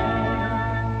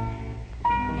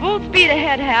 Full speed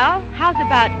ahead, Hal. How's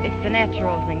about it's the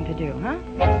natural thing to do, huh?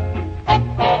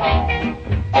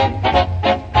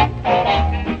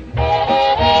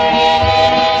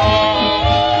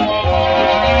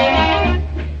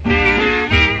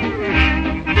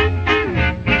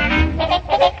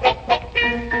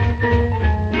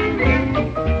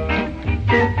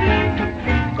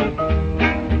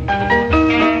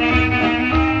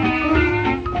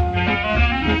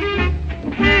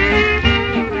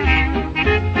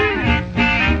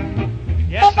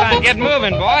 Get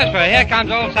moving, boys, for here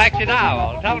comes old Saxy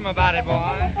Dowell. Tell him about it,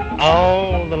 boy.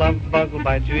 Oh, the love bug will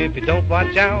bite you if you don't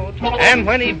watch out. And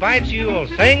when he bites you, he'll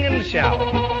sing and shout.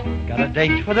 Got a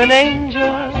date with an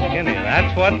angel. Skinny,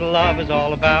 that's what love is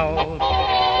all about.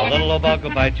 The little old bug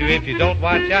will bite you if you don't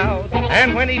watch out.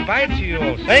 And when he bites you,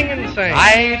 he'll sing and sing.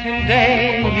 Night and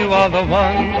day, you are the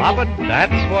one. Robert,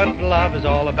 that's what love is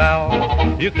all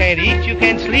about. You can't eat, you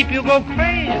can't sleep, you'll go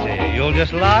crazy. You'll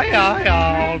just lie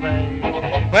all day.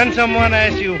 When someone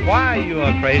asks you why you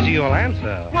are crazy, you'll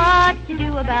answer, what you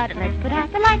do about it? Let's put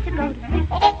out the lights and go to sleep.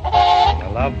 the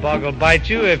love bug will bite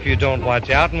you if you don't watch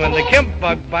out. And when the Kemp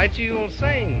bug bites you, you'll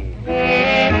sing.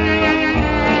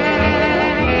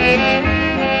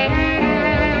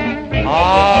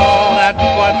 Oh, that's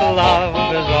what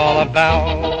love is all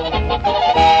about.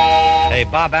 Hey,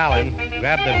 Bob Allen,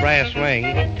 grab the brass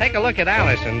ring. Take a look at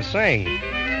Alice and sing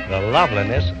the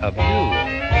loveliness of you.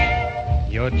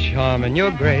 Your charm and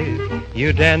your grace,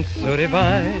 you dance so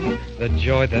divine. The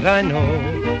joy that I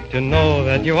know, to know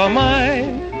that you are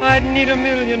mine. I'd need a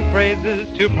million phrases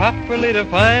to properly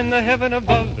define the heaven of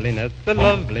loveliness, the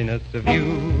loveliness of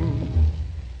you.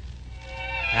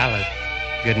 Alice,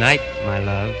 good night, my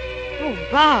love. Oh,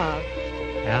 Bob.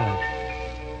 Alice.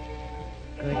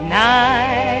 Good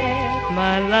night,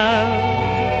 my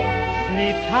love.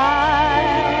 Sleep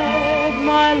tight,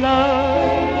 my love.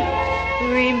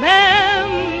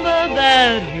 Remember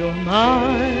that you're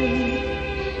mine,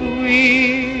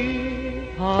 sweetheart.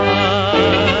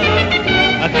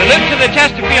 A salute to the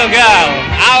Chesterfield girl,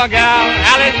 our girl,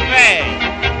 Alice Faye.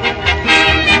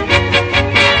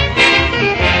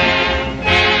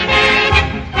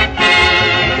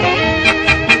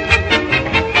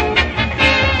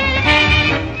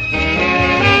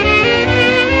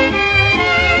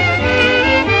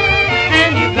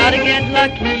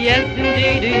 Lucky, yes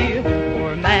indeedy,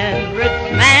 poor man,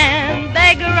 rich man,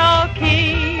 beggar or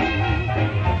king,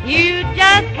 you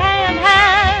just can't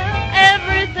have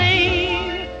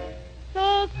everything,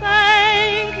 so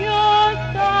thank your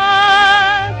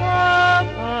stars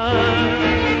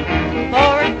above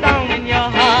for a song in your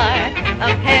heart,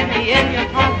 a penny in your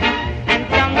pocket, and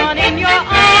someone in your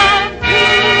arms to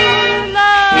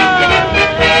love.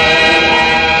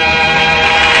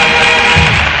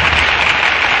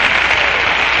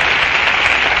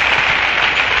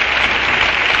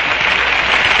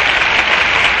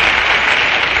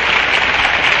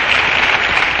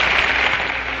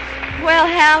 Well,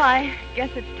 Hal, I guess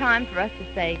it's time for us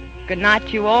to say goodnight to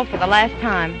you all for the last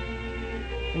time.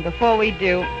 And before we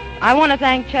do, I want to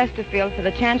thank Chesterfield for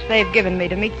the chance they've given me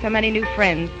to meet so many new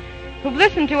friends who've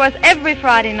listened to us every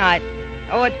Friday night.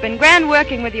 Oh, it's been grand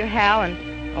working with you, Hal, and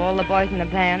all the boys in the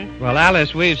band. Well,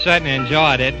 Alice, we've certainly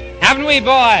enjoyed it. Haven't we,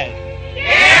 boys?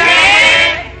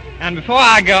 Yeah! And before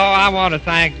I go, I want to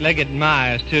thank Liggett and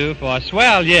Myers, too, for a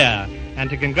swell year, and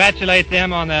to congratulate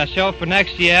them on their show for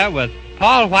next year with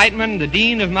Paul Whiteman, the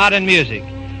Dean of Modern Music.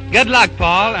 Good luck,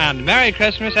 Paul, and Merry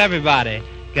Christmas, everybody.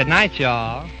 Good night,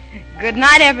 y'all. Good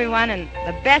night, everyone, and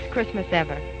the best Christmas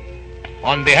ever.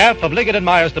 On behalf of Liggett and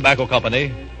Myers Tobacco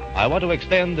Company, I want to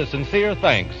extend the sincere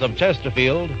thanks of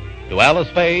Chesterfield to Alice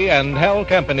Faye and Hal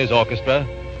Kemp and his orchestra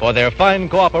for their fine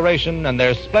cooperation and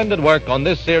their splendid work on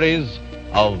this series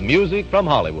of Music from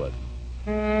Hollywood.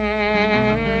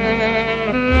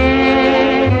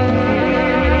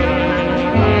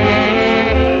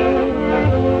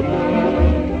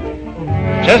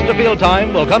 Chesterfield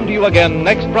Time will come to you again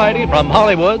next Friday from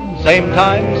Hollywood, same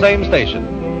time, same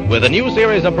station, with a new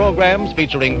series of programs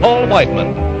featuring Paul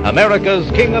Whiteman, America's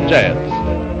King of Jazz.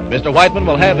 Mr. Whiteman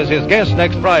will have as his guest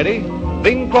next Friday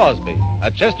Bing Crosby, a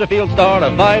Chesterfield star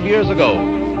of 5 years ago,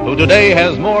 who today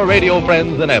has more radio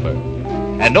friends than ever.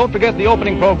 And don't forget the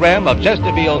opening program of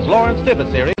Chesterfield's Lawrence Tibbett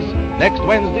series next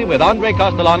Wednesday with Andre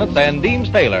Castellanos and Deems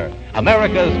Taylor,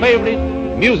 America's favorite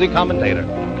music commentator.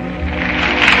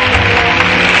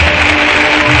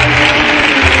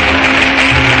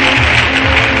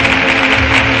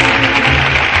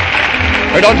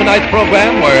 Heard on tonight's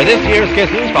program were This Year's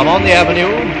Kisses from On the Avenue,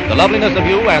 The Loveliness of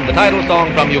You, and the title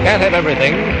song from You Can't Have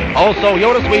Everything, also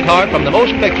You're a Sweetheart from the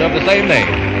motion picture of the same name.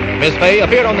 Miss Faye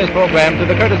appeared on this program through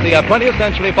the courtesy of 20th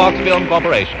Century Fox Film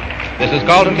Corporation. This is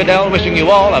Carlton Cadell wishing you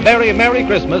all a very Merry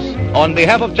Christmas on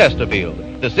behalf of Chesterfield,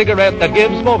 the cigarette that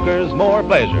gives smokers more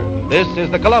pleasure. This is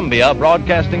the Columbia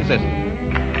Broadcasting System.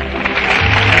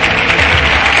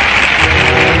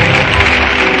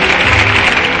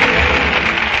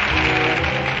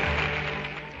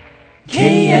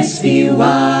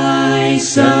 KSVY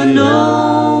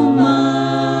Sonoma.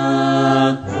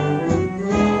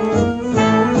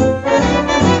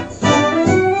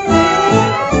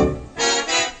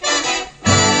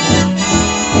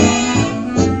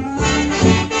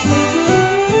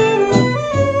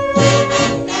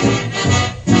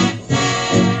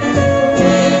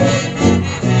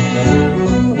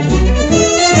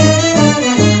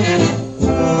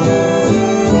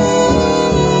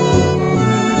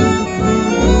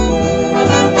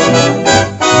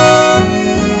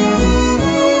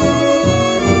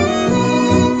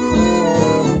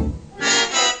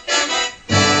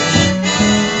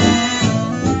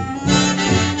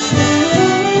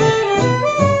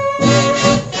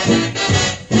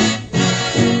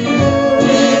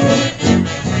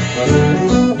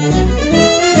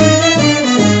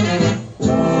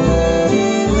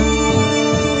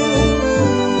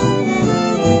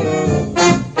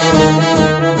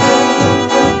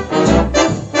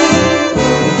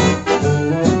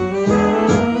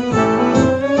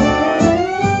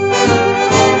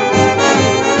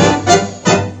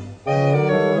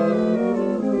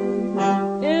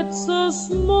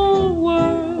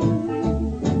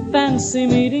 fancy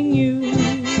meeting you.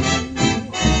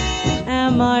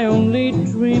 Am I only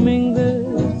dreaming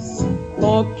this,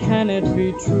 or can it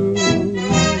be true?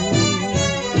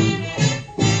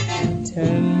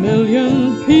 10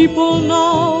 million people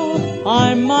know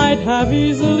I might have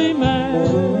easily met,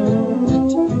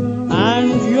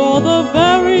 and you're the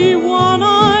very one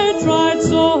I tried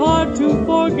so hard to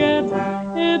forget.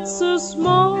 It's a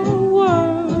small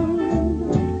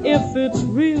world if it's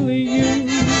really you.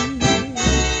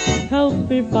 Help help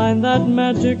me find that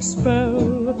magic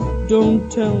spell.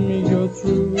 Don't tell me you're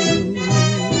through.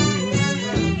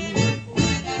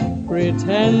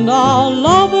 Pretend our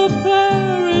love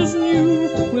affair is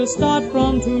new. We'll start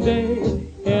from today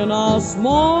in our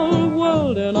small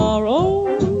world, in our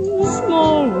own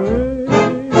small way.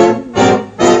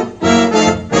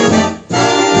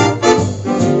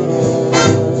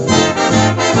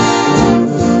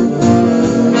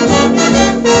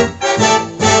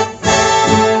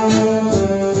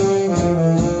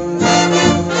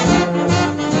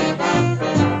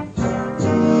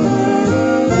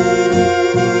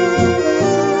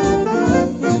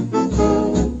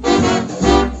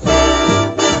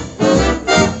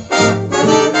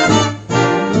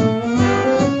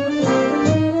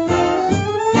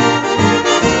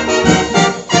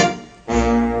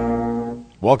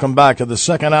 Welcome back to the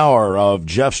second hour of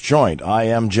Jeff's Joint. I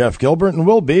am Jeff Gilbert and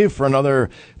will be for another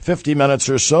 50 minutes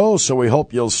or so we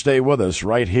hope you'll stay with us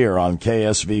right here on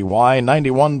KSVY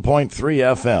 91.3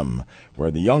 FM,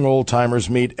 where the young old-timers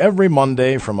meet every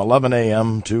Monday from 11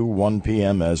 a.m. to 1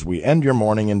 p.m. as we end your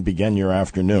morning and begin your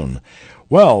afternoon.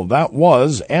 Well, that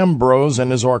was Ambrose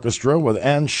and his orchestra with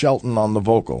Ann Shelton on the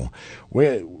vocal.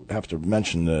 We have to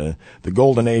mention the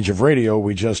golden age of radio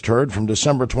we just heard from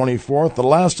December 24th, the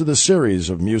last of the series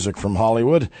of music from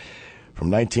Hollywood from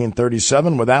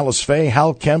 1937 with Alice Faye,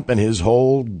 Hal Kemp, and his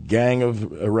whole gang of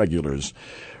regulars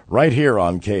right here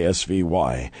on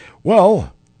KSVY.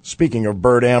 Well, speaking of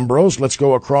Bert Ambrose, let's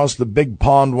go across the big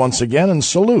pond once again and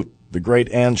salute the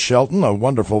great Ann Shelton, a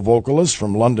wonderful vocalist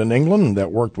from London, England,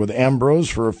 that worked with Ambrose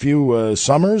for a few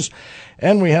summers,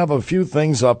 and we have a few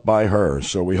things up by her.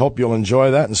 So we hope you'll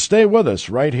enjoy that and stay with us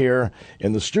right here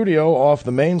in the studio off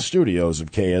the main studios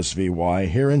of KSVY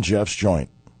here in Jeff's Joint.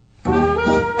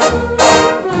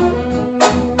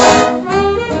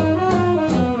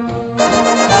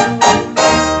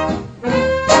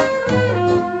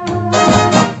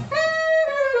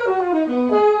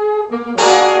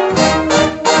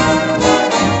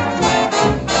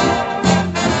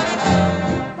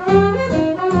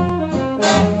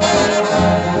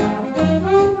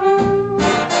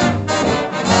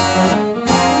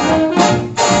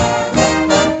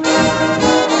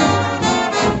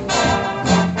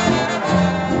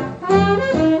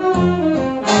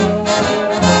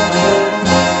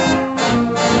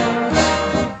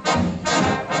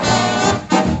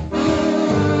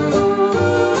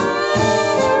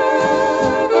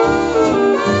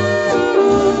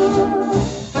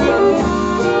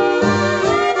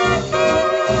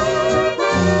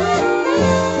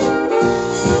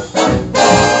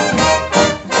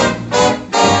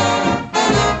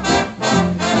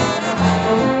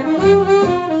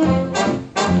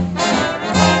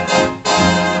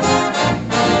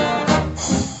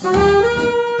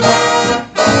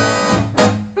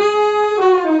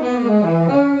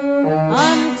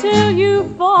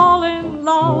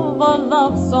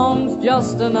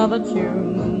 Just another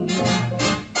tune.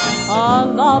 A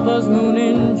lover's moon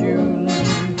in June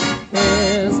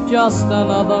is just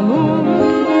another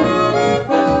moon.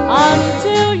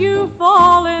 Until you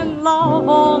fall in love,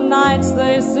 all nights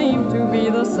they seem to be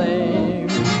the same.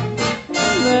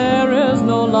 There is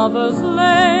no lover's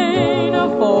lane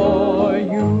for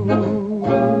you.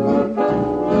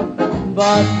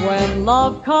 But when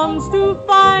love comes to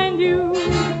find you,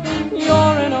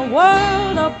 you're in a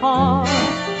world apart.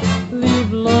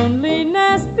 Leave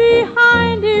loneliness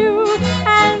behind you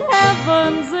and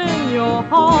heaven's in your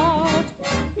heart.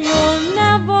 You'll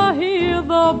never hear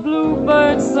the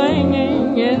bluebird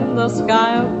singing in the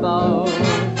sky above.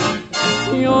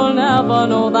 You'll never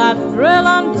know that thrill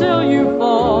until you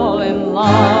fall in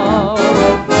love.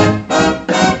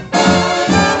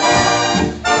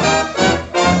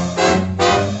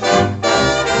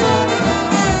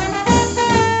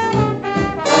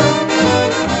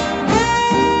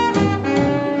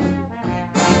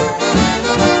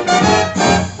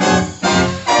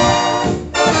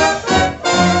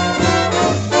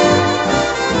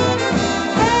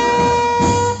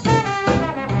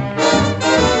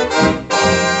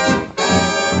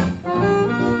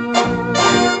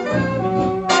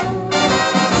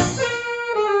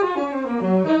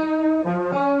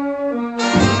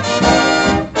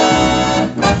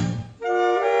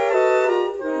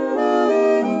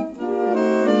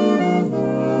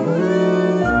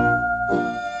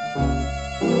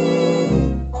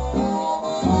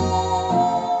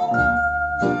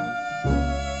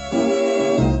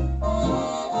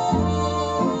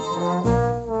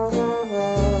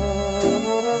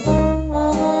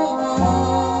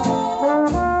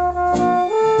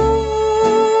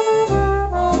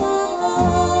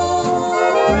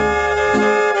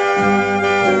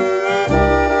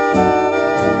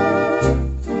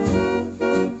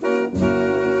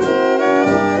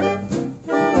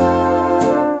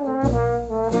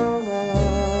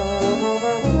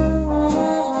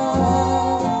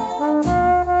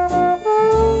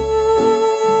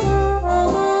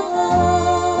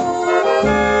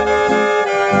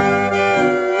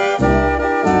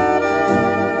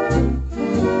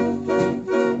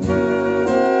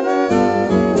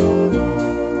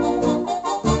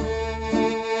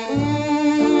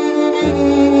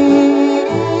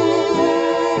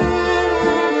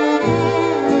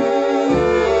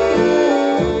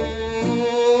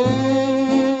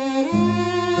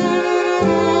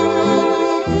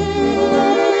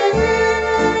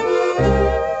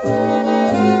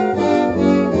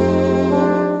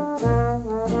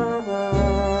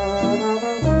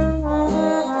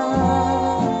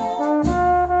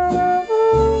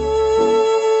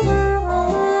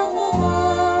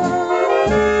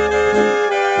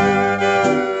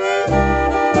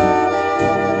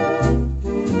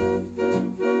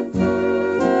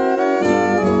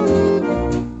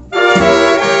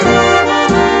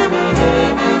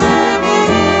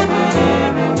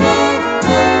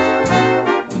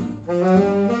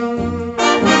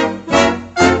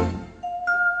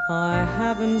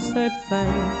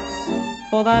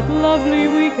 for that lovely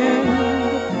weekend.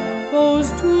 Those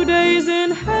 2 days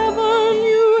in heaven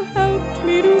you helped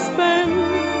me to spend.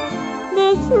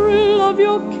 The thrill of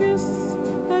your kiss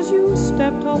as you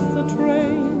stepped off the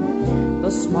train, the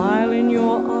smile in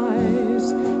your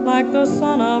eyes like the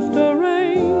sun after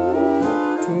rain.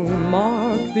 To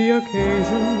mark the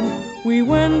occasion, we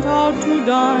went out to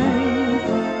dine.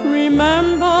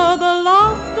 Remember the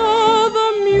laughter, the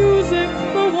music,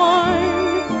 the wine,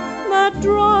 that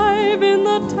drive in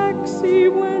the taxi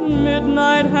when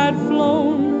midnight had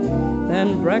flown,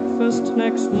 then breakfast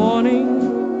next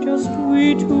morning, just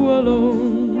we two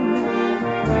alone.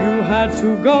 You had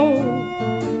to go,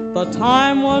 the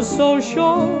time was so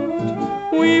short,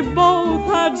 we both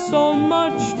had so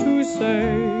much to say.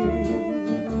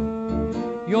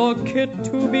 Your kit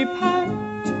to be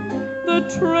packed, the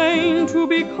train to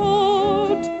be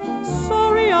caught.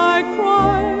 Sorry I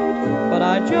cried, but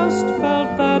I just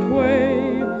felt that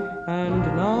way. And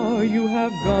now you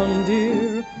have gone,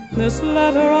 dear, this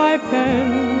letter I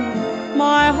pen.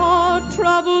 My heart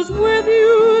travels with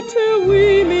you till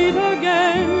we meet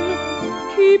again.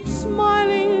 Keep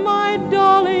smiling, my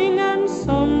darling, and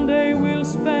someday we'll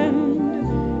spend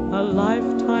a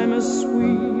lifetime as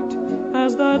sweet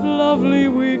as that lovely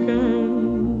weekend.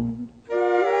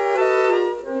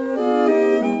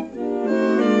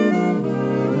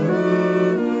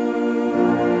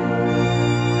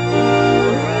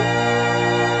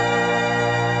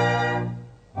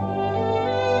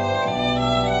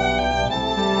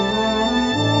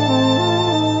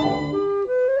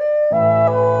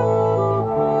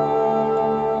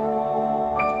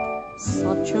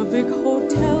 Such a big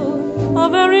hotel, a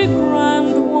very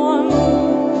grand one,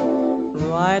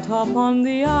 right up on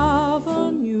the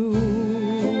avenue.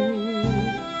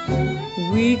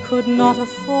 We could not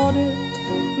afford it,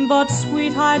 but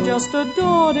sweet, I just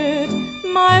adored it.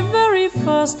 My very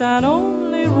first and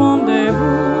only rendezvous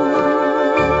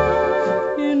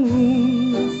in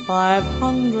room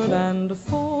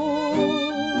 504.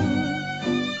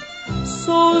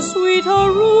 So sweet a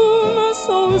room,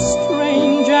 so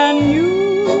strange and new.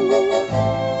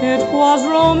 It was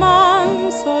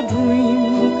romance, a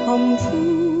dream come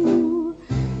true.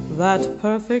 That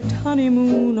perfect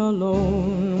honeymoon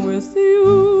alone with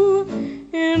you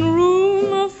in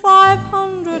room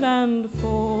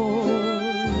 504.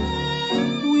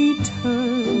 We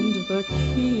turned the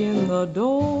key in the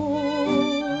door.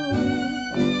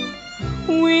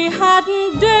 We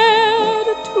hadn't dared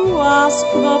to ask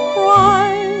the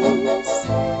price.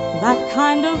 That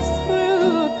kind of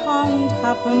thrill can't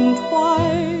happen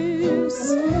twice.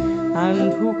 And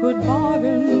who could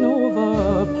bargain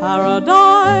over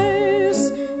paradise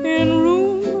in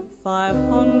room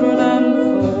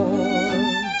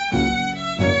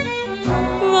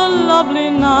 504? The lovely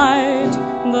night,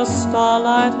 the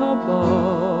starlight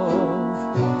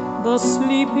above, the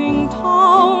sleeping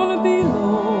town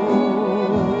below.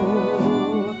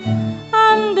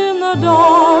 And in the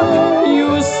dark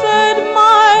you said,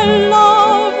 my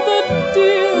love, the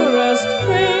dearest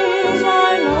things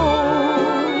I know.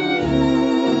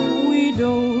 We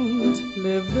don't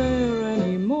live there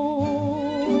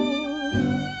anymore,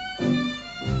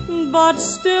 but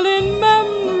still in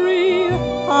memory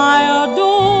I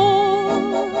adore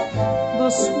the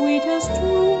sweetest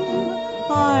room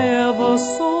I ever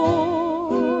saw,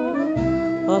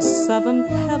 a seventh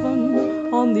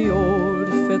heaven on the old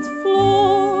fifth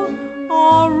floor,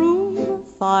 our room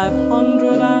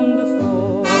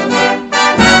 504.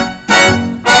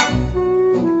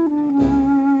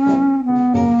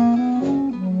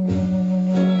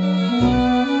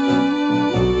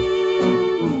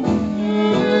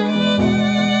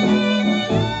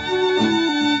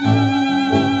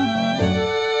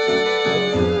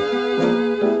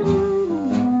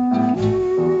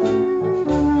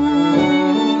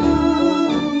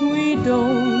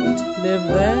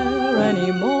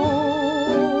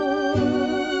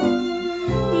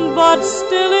 But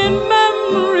still in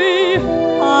memory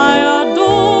I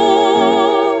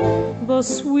adore the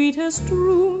sweetest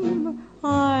room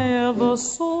I ever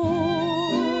saw,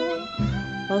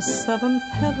 a seventh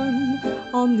heaven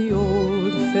on the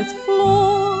old fifth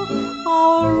floor,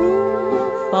 our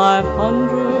room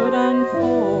 504.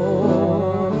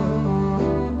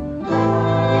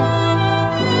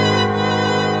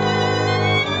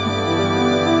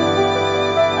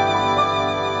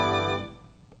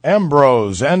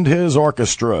 Ambrose and his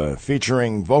orchestra,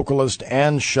 featuring vocalist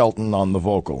Ann Shelton on the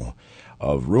vocal,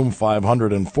 of Room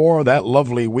 504, That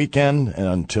Lovely Weekend, and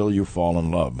Until You Fall in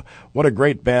Love. What a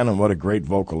great band and what a great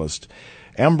vocalist.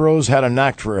 Ambrose had a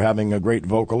knack for having a great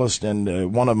vocalist,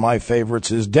 and one of my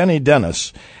favorites is Denny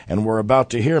Dennis. And we're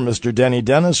about to hear Mr. Denny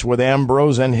Dennis with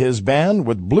Ambrose and his band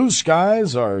with Blue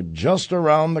Skies Are Just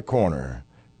Around the Corner,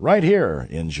 right here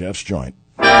in Jeff's Joint.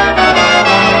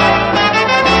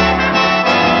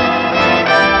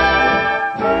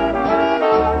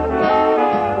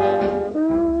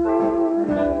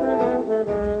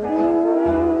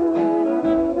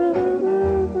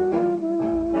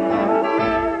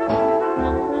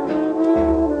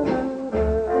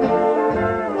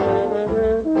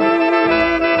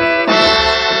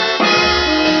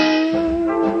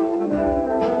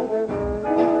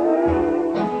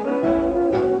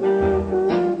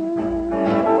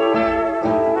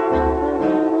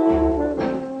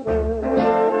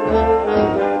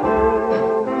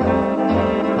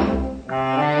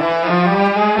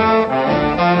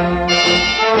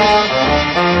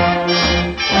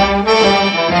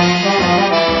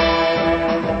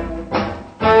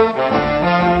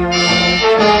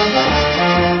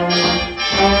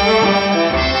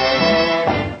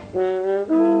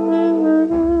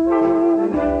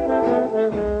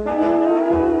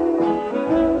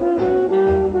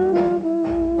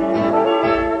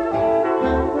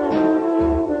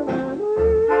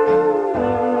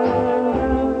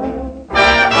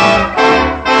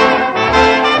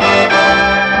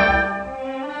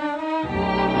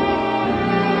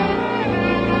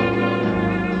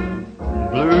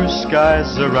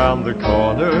 Skies around the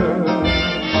corner,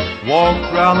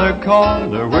 walk round the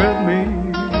corner with me.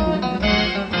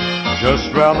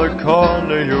 Just round the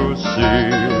corner you'll see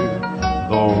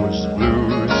those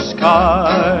blue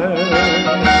skies.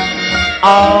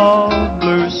 Ah,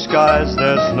 blue skies,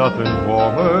 there's nothing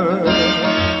warmer.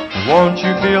 Won't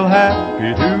you feel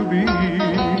happy to be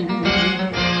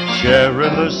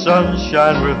sharing the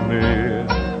sunshine with me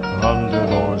under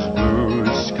those blue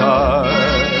skies?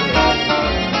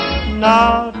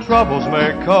 Now troubles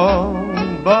may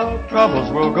come, but troubles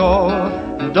will go.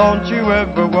 Don't you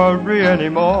ever worry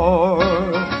anymore.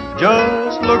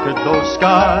 Just look at those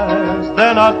skies,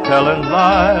 they're not telling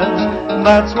lies.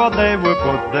 That's what they were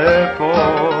put there for.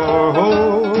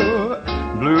 Oh,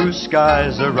 blue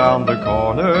skies around the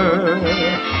corner,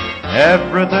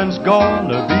 everything's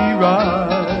gonna be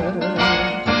right.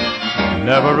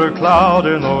 Never a cloud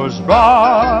in those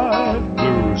bright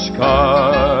blue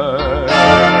skies.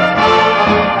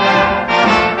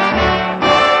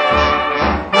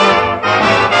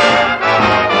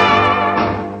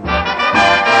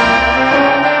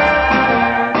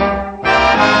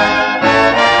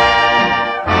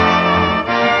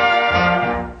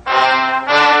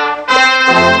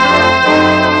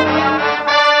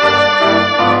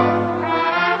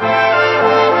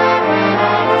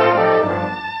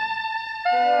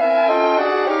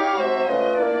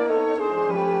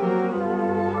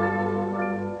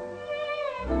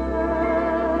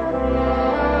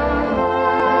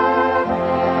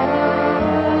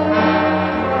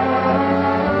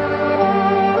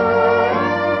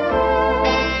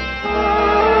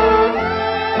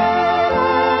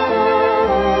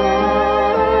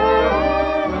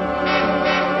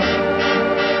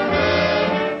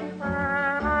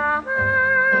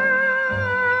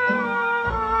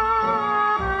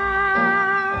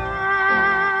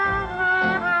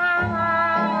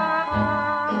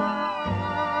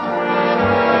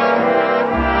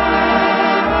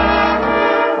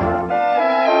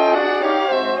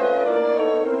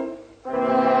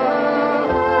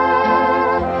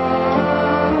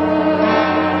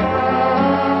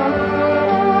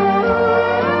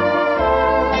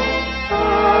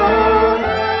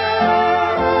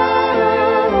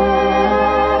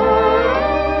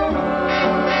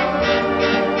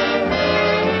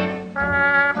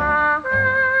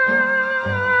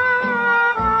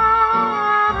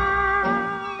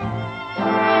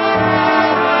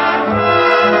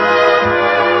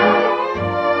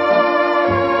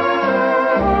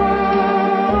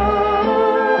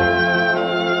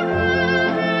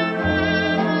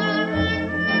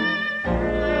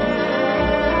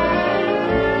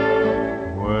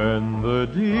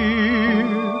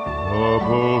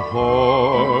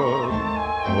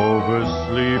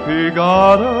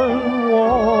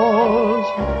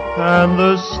 And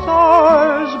the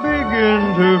stars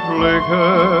begin to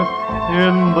flicker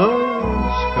in the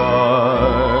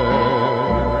sky.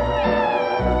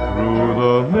 Through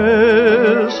the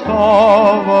mist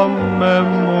of a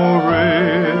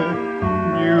memory,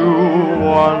 you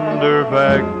wander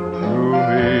back to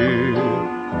me,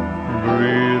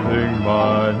 breathing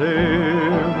my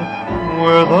name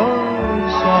with a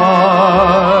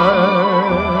sigh.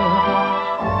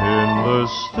 In the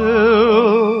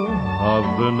still of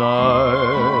the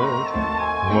night.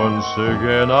 Once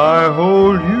again I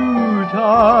hold you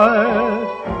tight.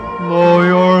 Though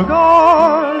you're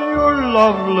gone, your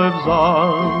love lives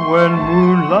on when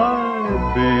moonlight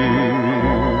beams.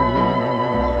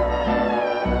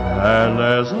 And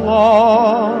as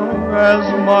long as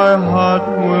my heart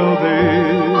will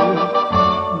beat,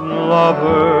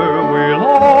 lover, we'll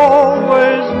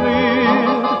always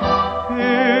meet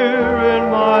here in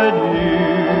my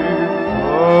deep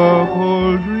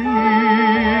purple dreams.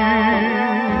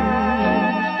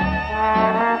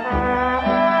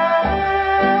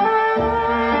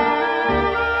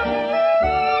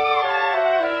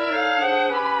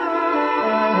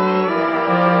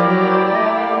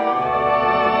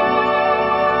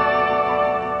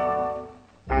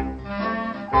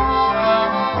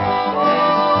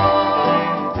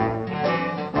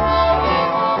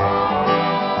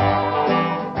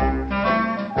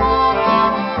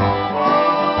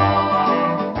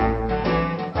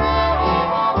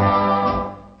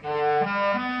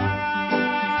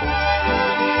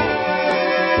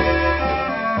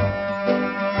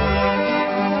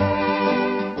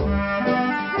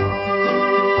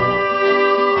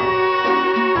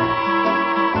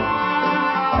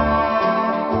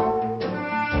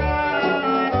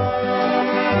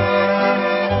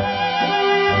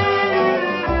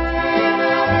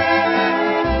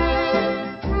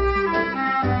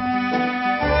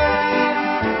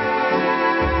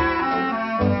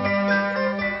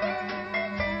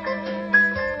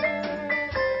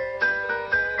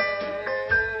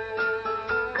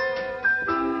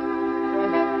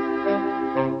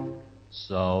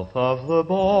 South of the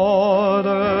border,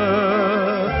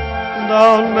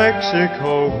 down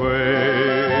Mexico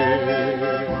way,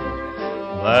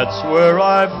 that's where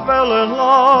I fell in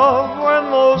love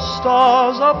when those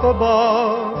stars up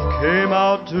above came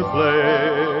out to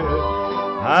play.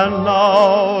 And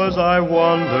now as I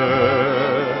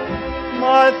wander,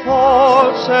 my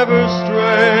thoughts ever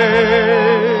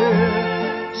stray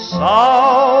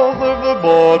south of the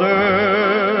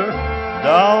border,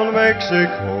 down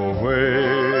Mexico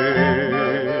way.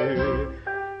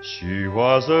 She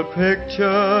was a picture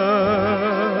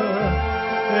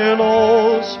in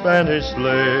old Spanish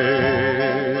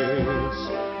lace.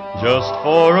 Just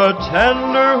for a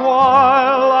tender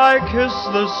while I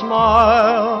kissed the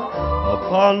smile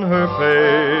upon her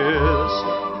face,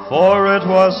 for it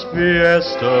was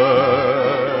fiesta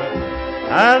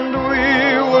and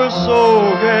we were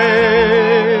so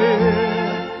gay.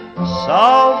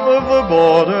 South of the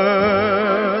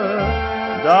border,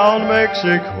 down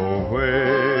Mexico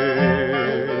way.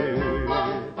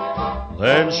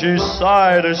 Then she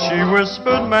sighed as she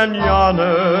whispered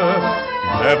manana,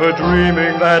 never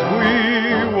dreaming that we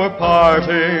were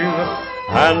parting.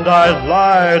 And I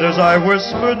lied as I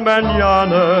whispered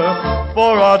manana,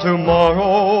 for our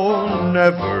tomorrow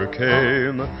never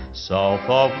came. South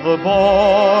of the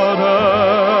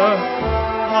border,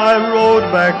 I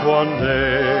rode back one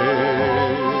day.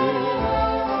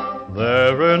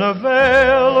 There in a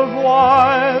veil of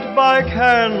white by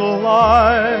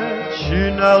candlelight she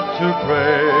knelt to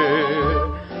pray.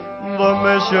 The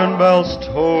mission bells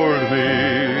told me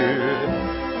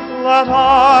that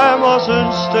I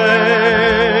mustn't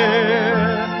stay.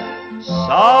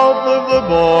 South of the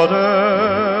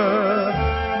border,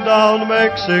 down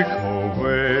Mexico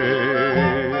way.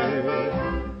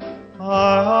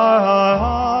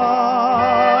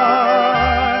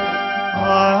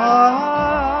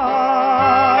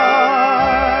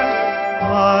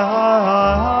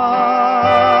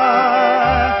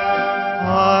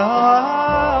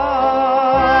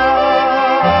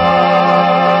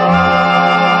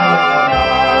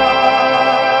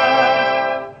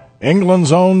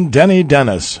 England's own Denny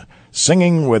Dennis,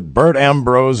 singing with Bert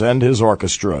Ambrose and his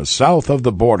orchestra, South of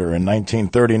the Border in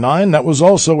 1939. That was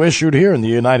also issued here in the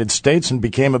United States and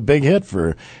became a big hit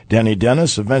for Denny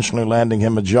Dennis, eventually landing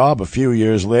him a job a few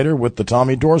years later with the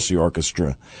Tommy Dorsey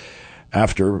Orchestra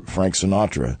after Frank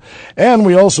Sinatra. And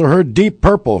we also heard Deep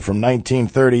Purple from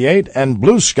 1938 and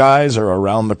Blue Skies Are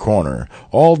Around the Corner.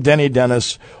 All Denny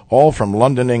Dennis, all from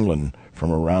London, England,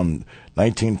 from around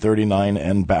 1939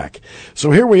 and back.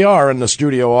 So here we are in the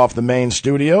studio off the main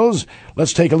studios.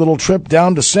 Let's take a little trip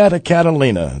down to Santa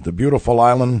Catalina, the beautiful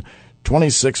island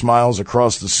 26 miles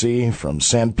across the sea from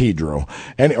San Pedro,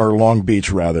 or Long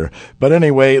Beach rather. But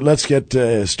anyway, let's get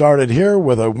started here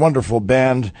with a wonderful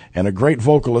band and a great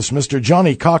vocalist, Mr.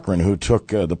 Johnny Cochran, who took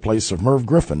the place of Merv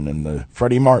Griffin in the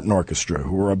Freddie Martin Orchestra,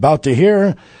 who we're about to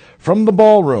hear from the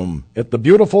ballroom at the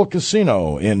beautiful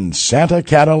casino in Santa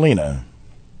Catalina.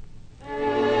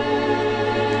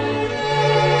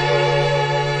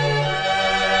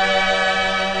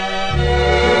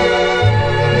 Yeah.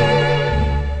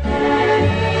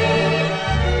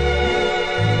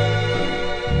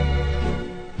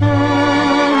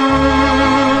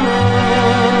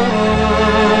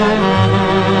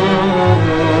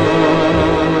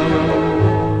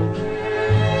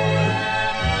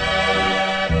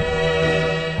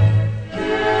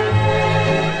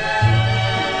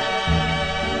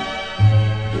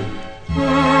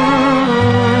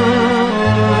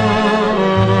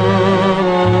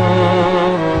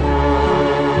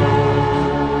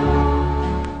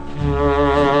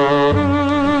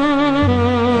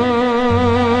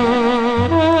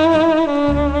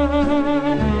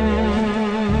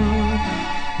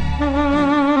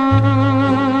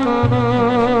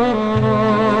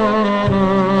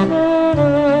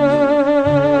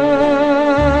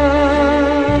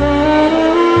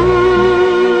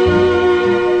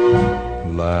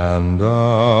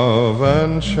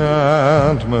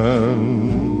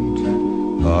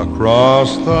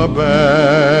 across the bay.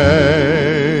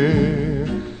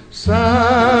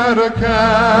 Santa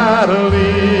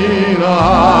Catalina,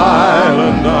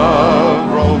 island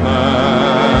of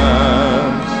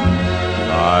romance,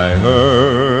 I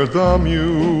heard the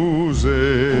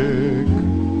music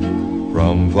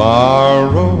from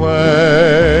far away.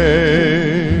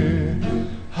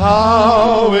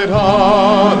 How it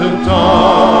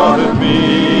daunted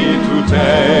me to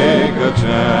take a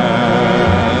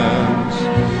chance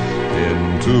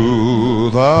into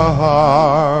the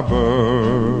harbor.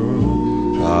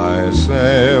 I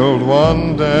sailed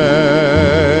one day.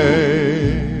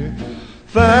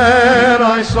 Then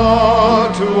I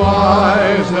saw two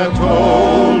eyes that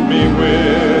told me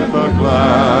with a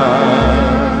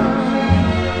glance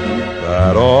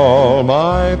that all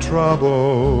my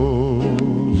troubles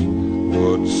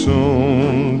would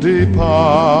soon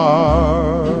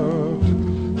depart.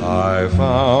 I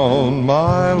found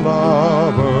my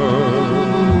lover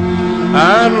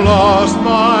and lost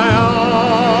my heart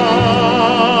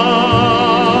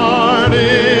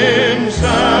in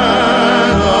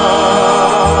Santa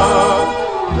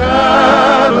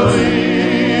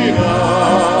Catalina.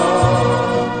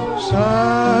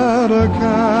 Santa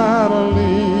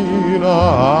Catalina,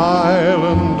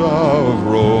 island of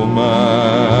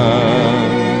romance.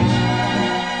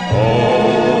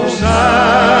 Oh,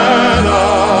 Santa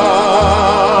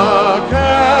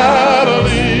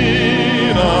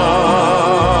Catalina,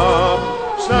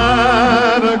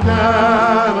 Santa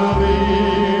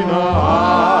Catalina,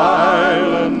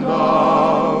 island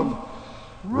of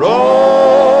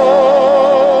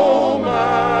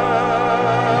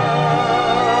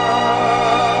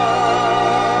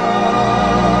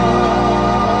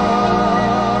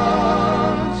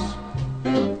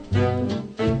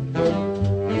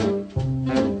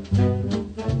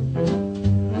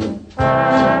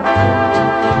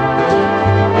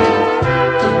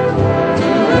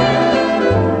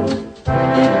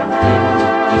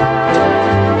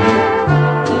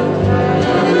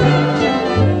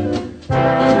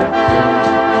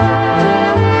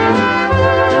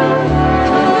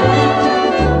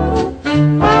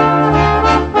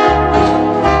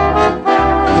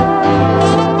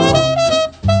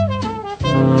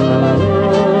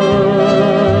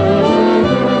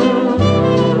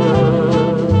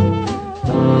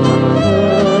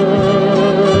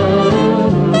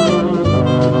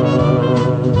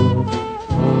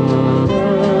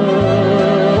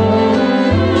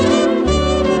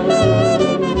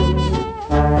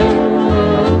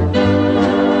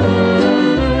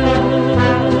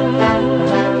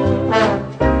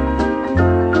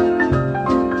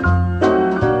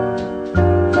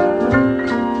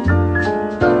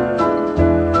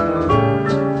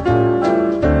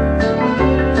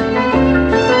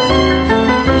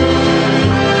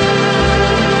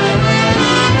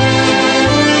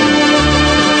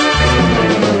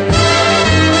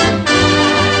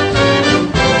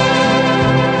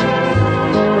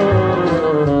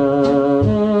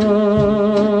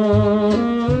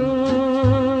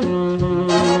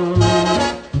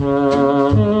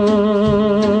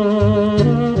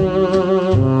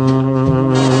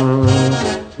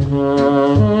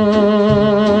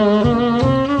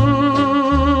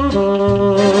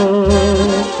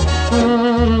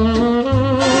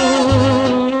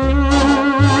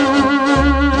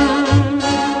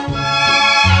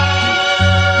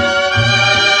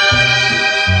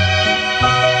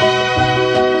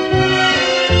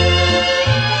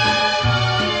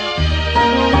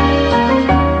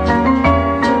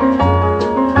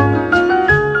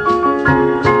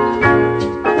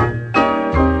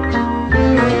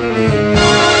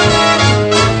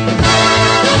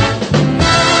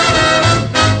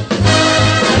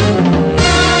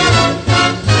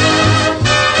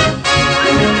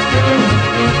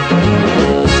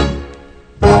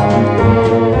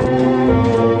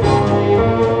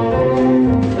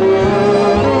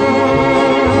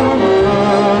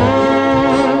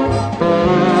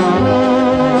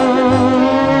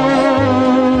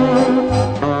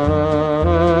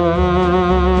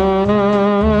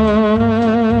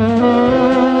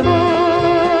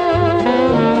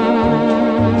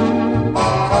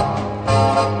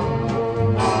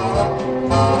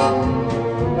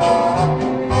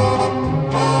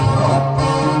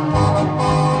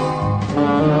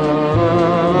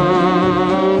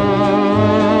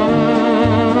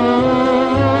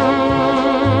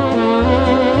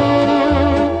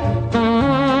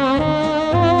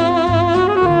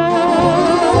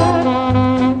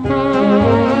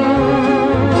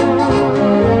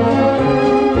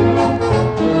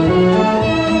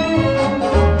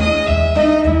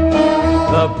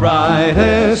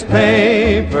brightest pain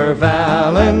paper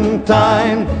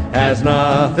valentine has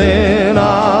nothing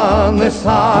on this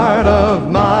heart of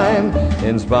mine.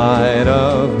 In spite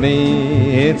of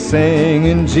me, it's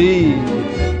singing G.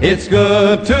 It's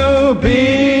good to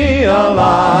be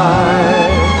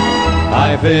alive.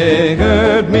 I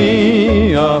figured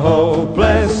me a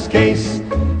hopeless case.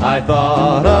 I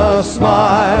thought a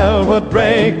smile would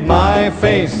break my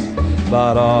face.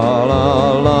 But all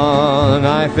along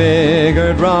I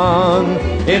figured wrong.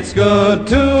 It's good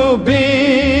to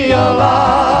be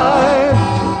alive.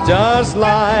 Just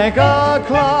like a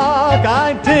clock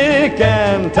I tick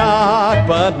and tock,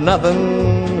 but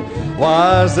nothing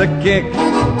was a kick.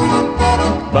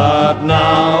 But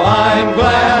now I'm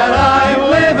glad I'm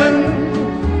living,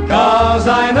 'cause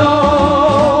I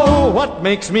know what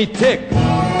makes me tick.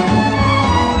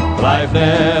 Life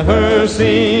never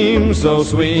seemed so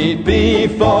sweet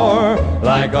before,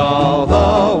 like all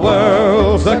the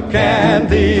world's a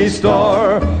candy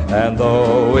store. And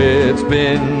though it's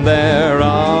been there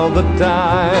all the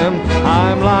time,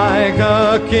 I'm like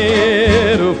a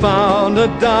kid who found a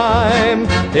dime.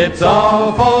 It's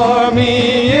all for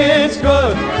me, it's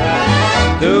good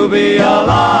to be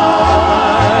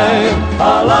alive,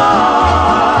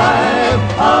 alive,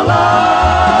 alive.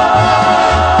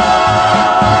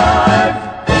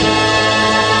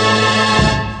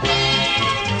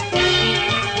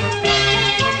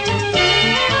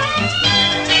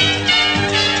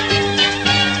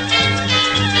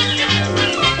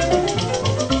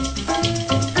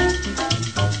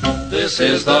 This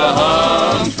is the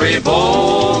Humphrey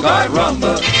Bogart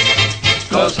rumba,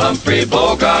 'cause Humphrey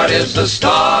Bogart is the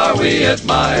star we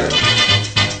admire.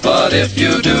 But if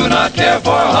you do not care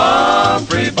for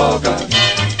Humphrey Bogart,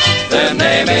 then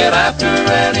name it after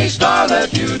any star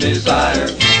that you desire.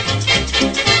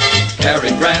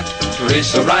 Cary Grant,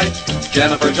 Teresa Wright,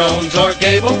 Jennifer Jones or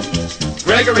Gable,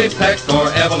 Gregory Peck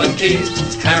or Evelyn Keyes,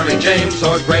 Harry James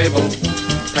or Grable,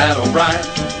 Pat O'Brien,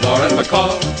 Lauren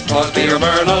Bacall, Crosby or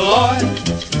Myrna Lloyd,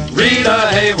 Rita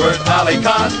Hayworth, Ali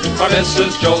Khan, or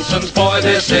Mrs. Jolson's boy.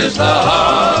 This is the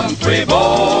Humphrey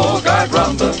Bogart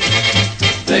rumba.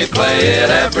 They play it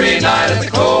every night at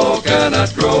the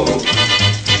Coconut Grove.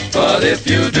 But if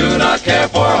you do not care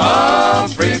for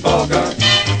Humphrey Bogart,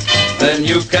 then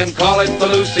you can call it the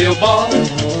Lucille Ball,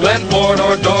 Glenn Ford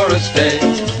or Doris Day.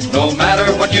 No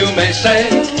matter what you may say,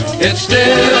 it's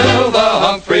still the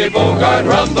Humphrey Bogart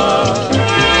rumba.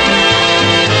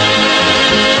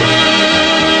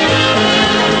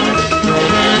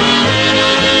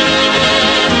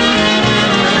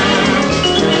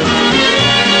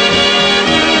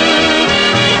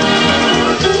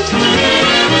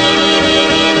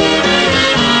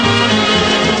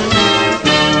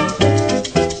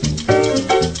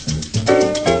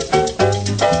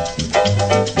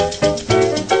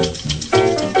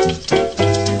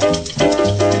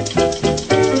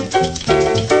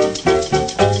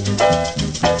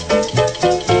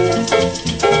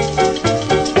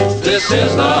 This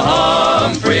is the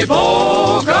Humphrey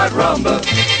Bogart rumba,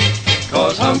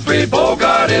 'cause Humphrey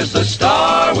Bogart is the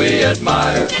star we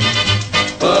admire.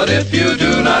 But if you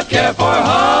do not care for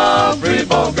Humphrey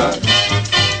Bogart,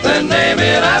 then name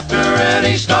it after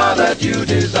any star that you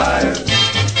desire.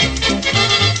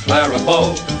 Clara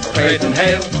Bow, Creighton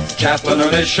Hale, Chaplin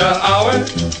or Lisha Auer,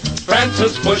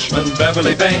 Francis Bushman,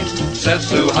 Beverly Bain,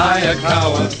 Setsu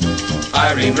Hayakawa,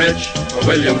 Irene Rich or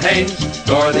William Haynes,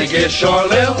 Dorothy Gish or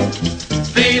Lil,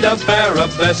 Vida Farah,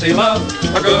 Bessie Love,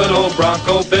 or good old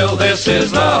Bronco Bill. This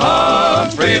is the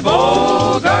Humphrey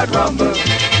Bogart rumba.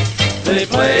 They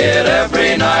play it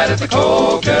every night at the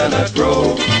Coconut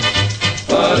Grove.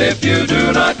 But if you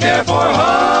do not care for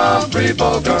Humphrey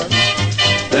Bogart,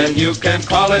 then you can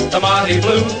call it the Monty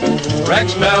Blue,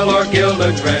 Rex Bell or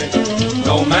Gilda Gray.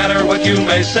 No matter what you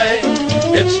may say,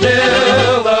 it's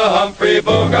still the Humphrey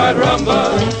Bogart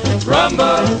rumba,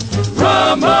 rumba,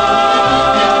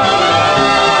 rumba.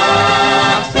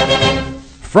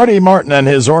 Freddie Martin and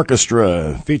his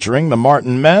orchestra, featuring the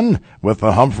Martin Men with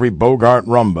the Humphrey Bogart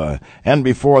rumba. And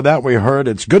before that we heard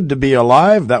It's Good to Be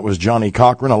Alive. That was Johnny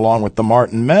Cochran along with the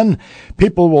Martin Men.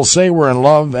 People Will Say We're in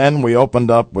Love, and we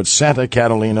opened up with Santa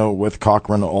Catalina with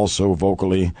Cochran also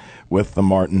vocally with the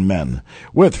Martin Men.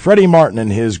 With Freddie Martin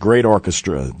and his great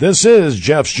orchestra. This is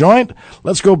Jeff's Joint.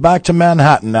 Let's go back to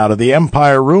Manhattan now to the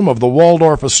Empire Room of the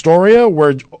Waldorf Astoria,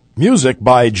 where music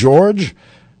by George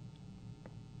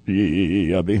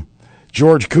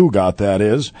Cugat, that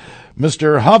is,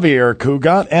 Mr. Javier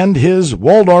Cugat and his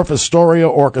Waldorf Astoria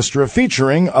Orchestra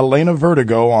featuring Elena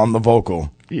Vertigo on the vocal.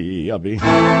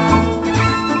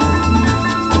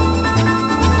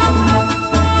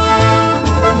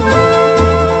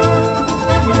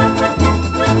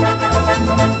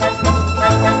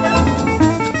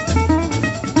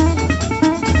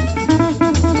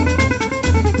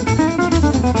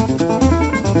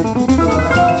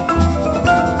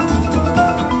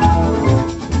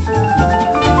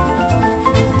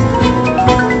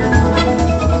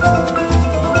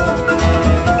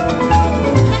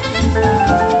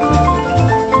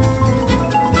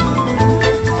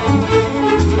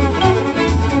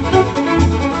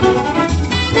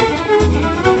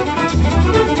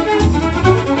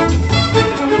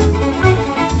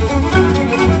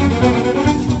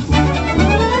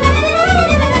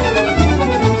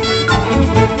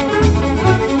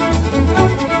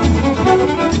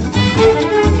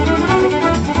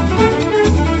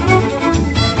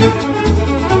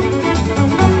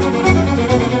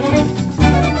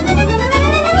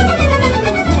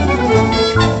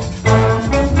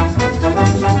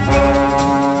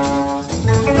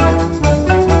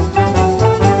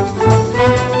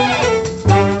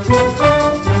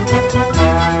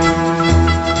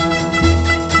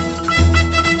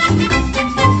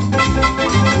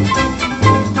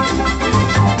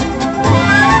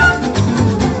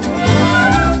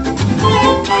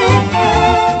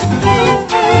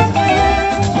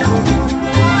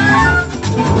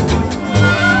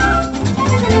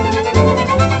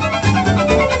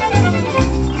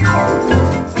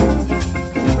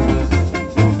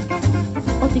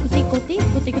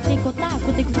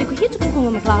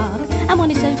 clock. And when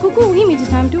he says cuckoo, he means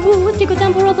it's time to woo. It's tickle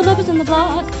time for all the lovers in the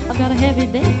block. I've got a heavy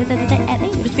day, at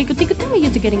 8. To speak of tickle time,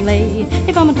 it's getting late.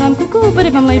 If I'm on time, cuckoo, but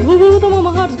if I'm late, woo-woo, the moment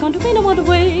my heart is gone to pain, I want to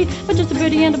wait. But just a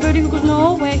birdie and a birdie who goes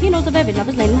nowhere. He knows of every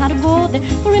lover's lane and how to go there.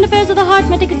 For in affairs of the heart,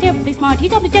 my tickle's terribly smart.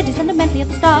 He's doubly jetty sentimentally at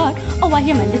the start. Oh, I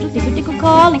hear my little tickle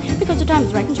calling, because the time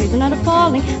is right and trees are not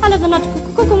a-falling. I love the nuts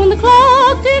cuckoo in the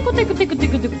clock. Tickle, tickle, tickle,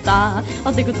 tickle, tickle, ta.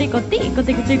 Oh, tickle, tickle, tickle,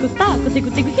 tickle, tickle, ta.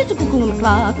 Tickle, tickle, here's a cuckoo in the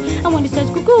clock. And when he says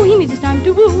cuckoo, he means it's time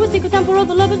to woo. It's tickle time for all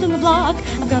the lovers in the block.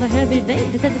 I've got a heavy day,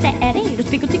 at 8. To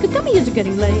speak of tickle, tell me it's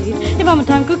getting late. If I'm on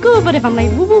time, cuckoo, but if I'm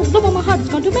late, woo-woo, the moment my heart is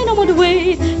gone to pain, I want to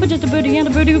wait. But just a birdie and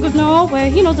a birdie who goes nowhere.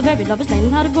 He knows of every lover's lane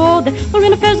and how to go there. For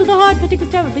in affairs of the heart, my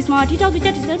tickle's terribly smart. He tells me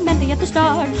that he's sentimentally at the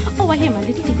start. Oh, I hear my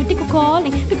little tickle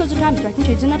calling, because the time is right and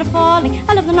shades are not a-falling.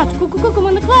 I love the nuts cuckoo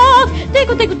on the clock.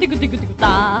 Tickle, tickle, tickle, tickle, tickle,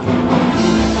 ta.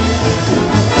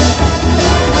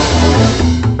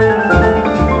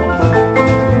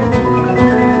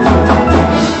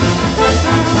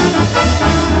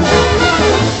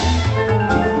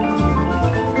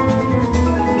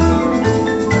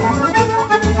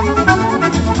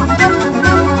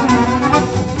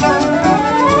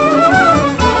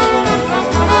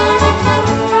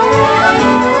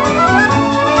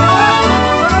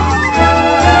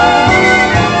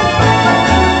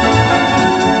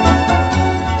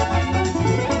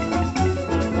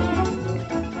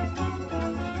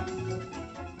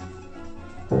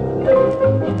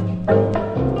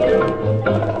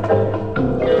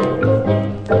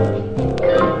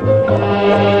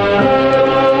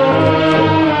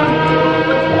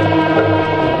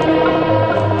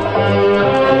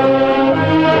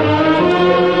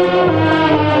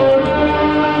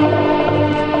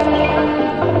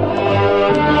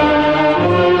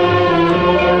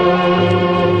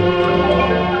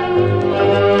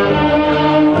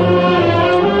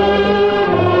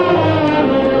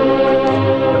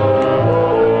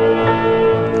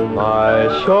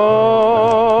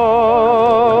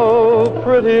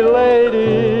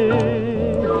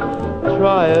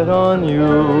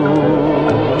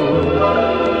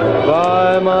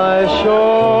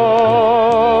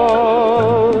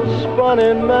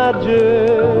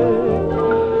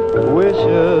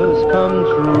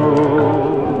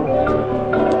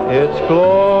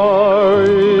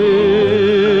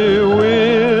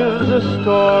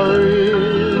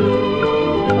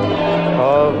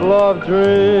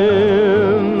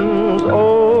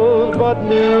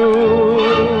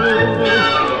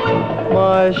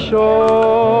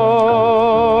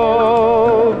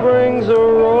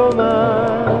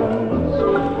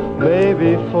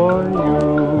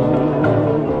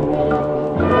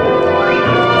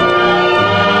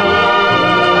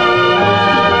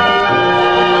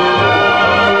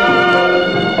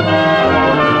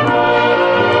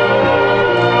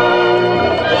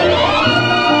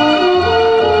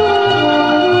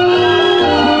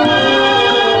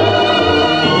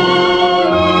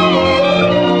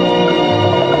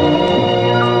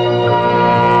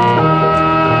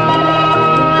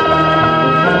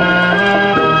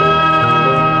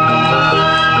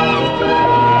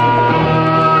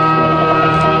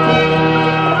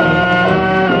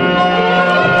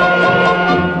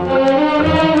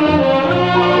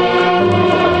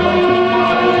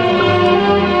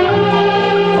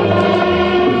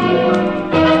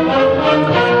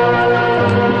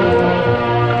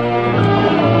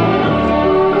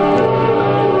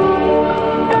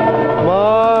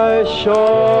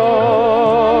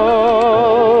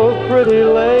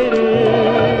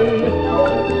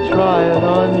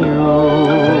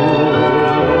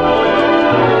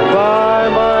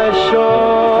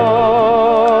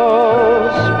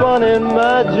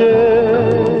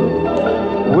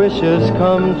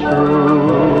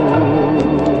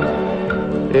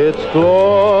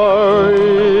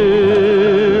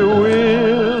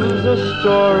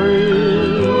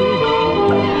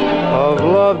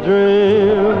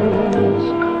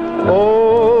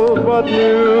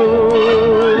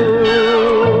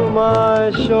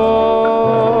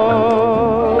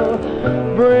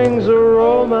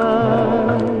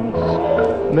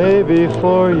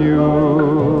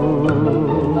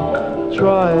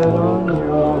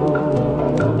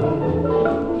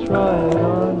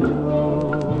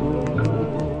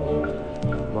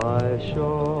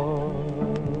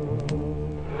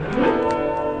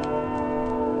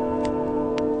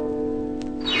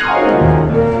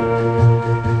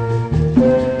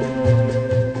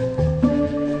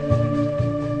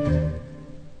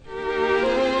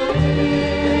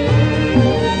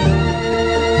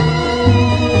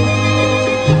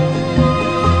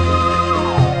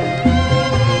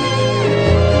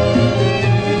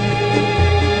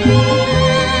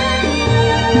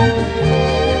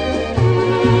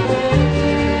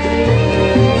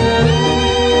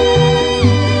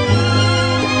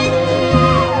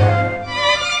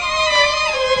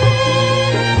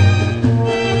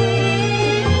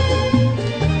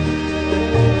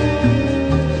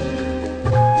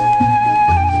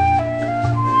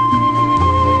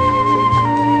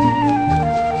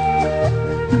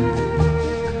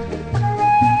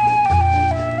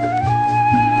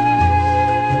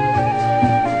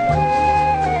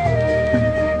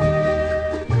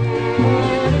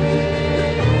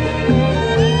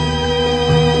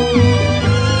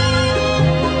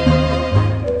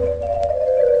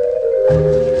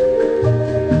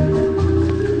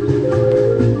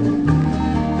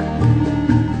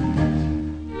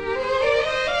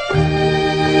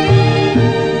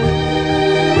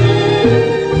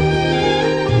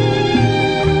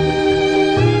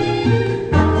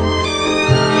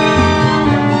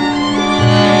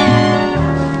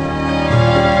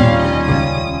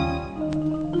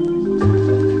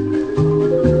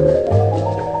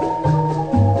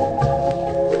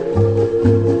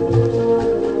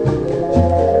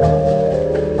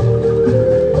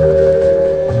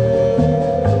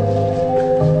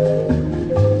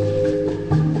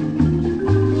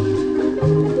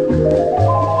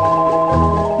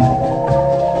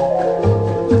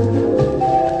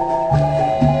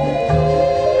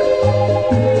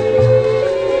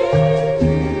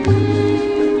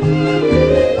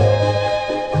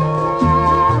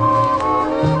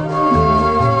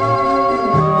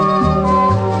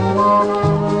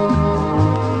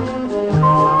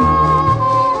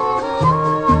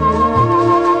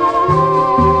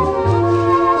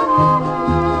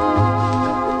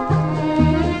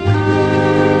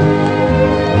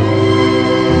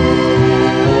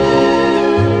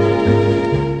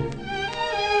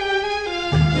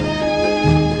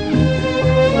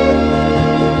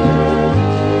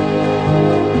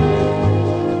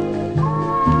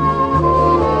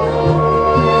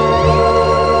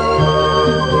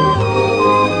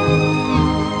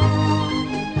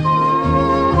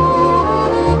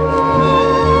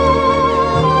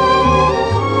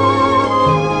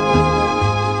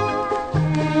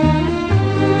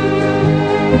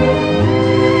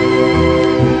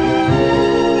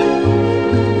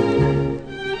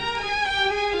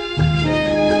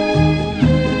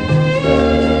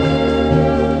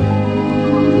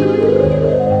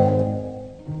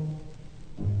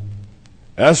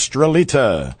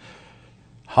 Estrelita,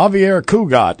 Javier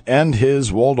Cugat and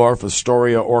his Waldorf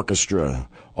Astoria Orchestra,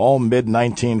 all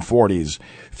mid-1940s,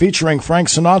 featuring Frank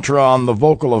Sinatra on the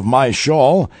vocal of My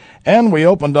Shawl, and we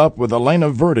opened up with Elena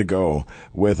Vertigo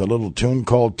with a little tune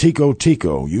called Tico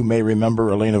Tico. You may remember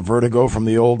Elena Vertigo from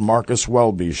the old Marcus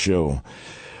Welby show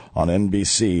on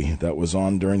NBC that was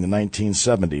on during the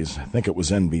 1970s. I think it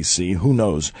was NBC. Who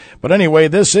knows? But anyway,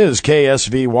 this is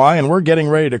KSVY, and we're getting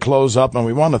ready to close up, and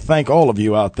we want to thank all of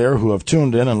you out there who have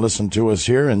tuned in and listened to us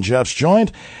here in Jeff's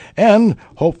Joint, and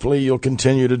hopefully you'll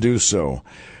continue to do so.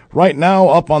 Right now,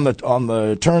 up on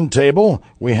the turntable,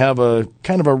 we have a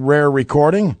kind of a rare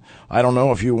recording. I don't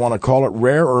know if you want to call it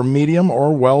rare or medium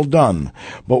or well done.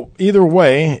 But either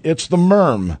way, it's the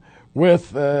Merm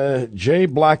with Jay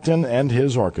Blackton and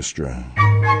his orchestra.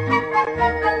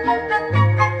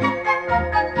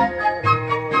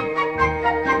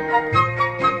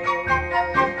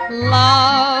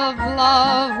 Love,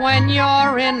 love, when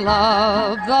you're in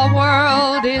love, the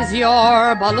world is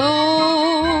your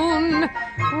balloon.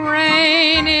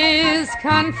 Rain is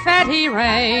confetti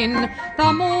rain,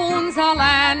 the moon's a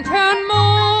lantern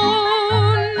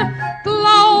moon.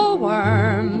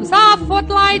 Glowworms are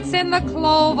footlights in the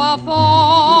clover,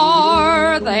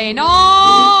 for they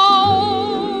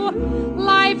know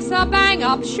life's a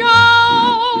bang-up show.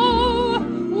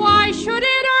 Why should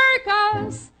it irk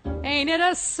us? Ain't it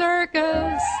a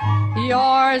circus?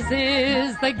 Yours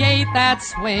is the gate that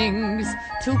swings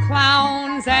to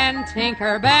clowns and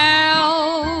Tinkerbells.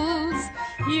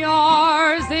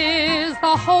 Yours is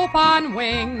the hope on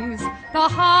wings, the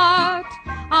heart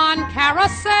on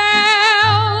carousels.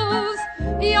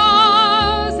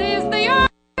 Yours is the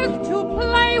earth to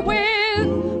play with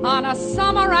on a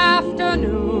summer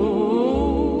afternoon.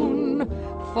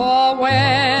 For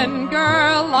when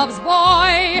girl loves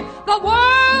boy, the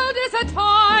world is a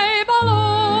toy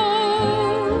balloon.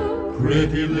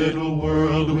 Pretty little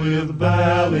world with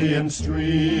valley and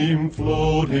stream,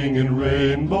 floating in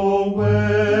rainbow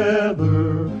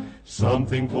weather.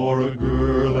 Something for a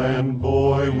girl and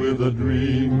boy with a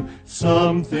dream,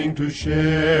 something to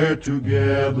share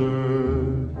together.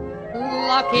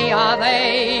 Lucky are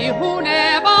they who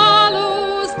never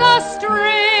lose the string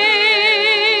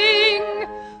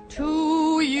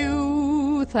to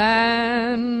youth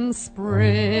and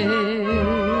spring.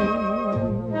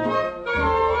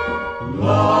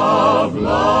 Love,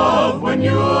 love, when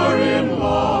you're in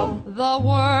love, the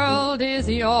world is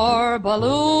your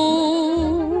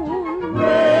balloon.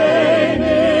 Rain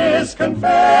is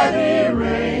confetti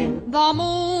rain, the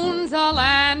moon's a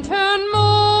lantern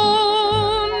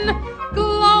moon.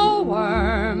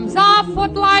 Glowworms are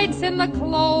footlights in the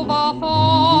clover,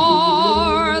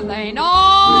 for they know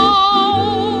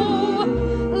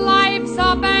life's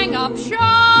a bang-up show.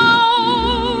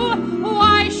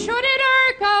 Why should it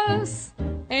irk us?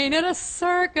 Ain't it a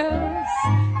circus?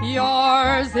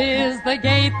 Yours is the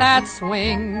gate that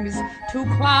swings to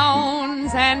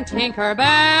clowns and Tinkerbells.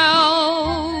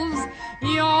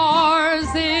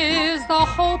 Yours is the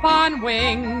hope on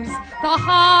wings, the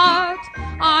heart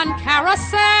on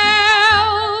carousels.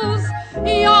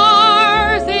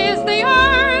 Yours is the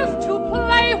earth to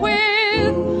play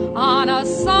with on a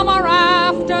summer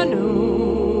afternoon.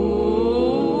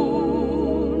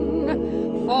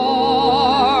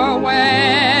 For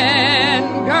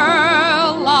when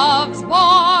girl loves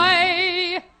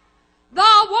boy,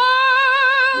 the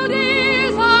world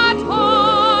is a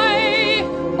toy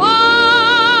balloon.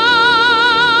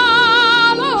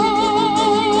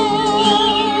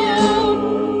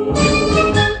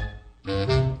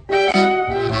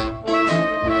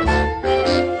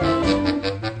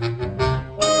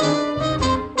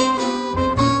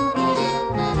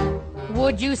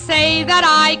 Would you say that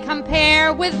I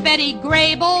compare with Betty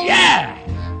Grable? Yeah!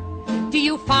 Do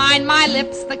you find my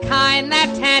lips the kind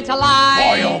that tantalize?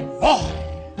 Boy, oh boy!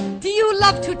 Do you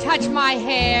love to touch my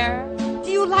hair?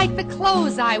 Do you like the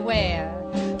clothes I wear?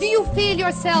 Do you feel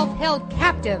yourself held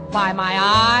captive by my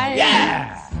eyes?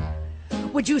 Yeah!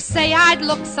 Would you say I'd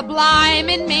look sublime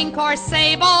in mink or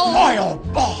sable? Boy, oh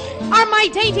boy! Are my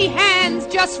dainty hands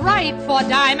just right for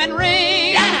diamond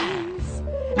rings? Yeah!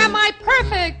 Am I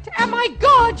perfect? Am I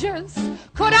gorgeous?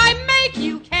 Could I make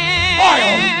you care? Boy,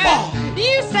 oh boy!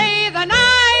 You say the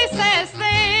nicest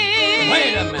thing.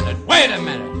 Wait a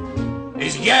minute.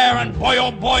 Is yeah and boy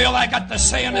oh boy all I got to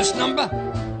say in this number?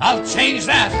 I'll change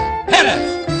that. Hit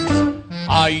it!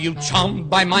 Are you charmed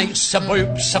by my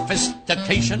suburb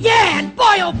sophistication? Yeah, and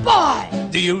boy oh boy!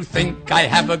 Do you think I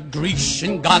have a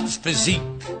Grecian god's physique?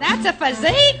 That's a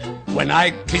physique? When I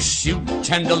kiss you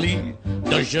tenderly,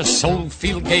 does your soul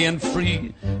feel gay and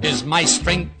free? Is my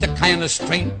strength the kind of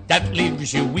strength that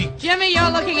leaves you weak? Jimmy, you're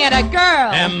looking at a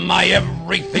girl. Am I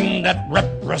everything that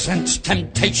represents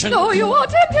temptation? No, you are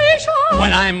temptation.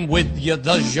 When I'm with you,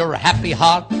 does your happy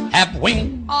heart have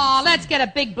wings? Oh, let's get a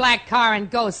big black car and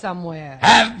go somewhere.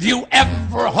 Have you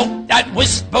ever hoped I'd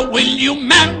whisper, will you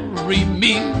marry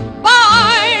me?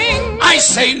 Bye! I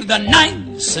say the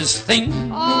nicest thing.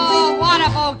 Oh, what a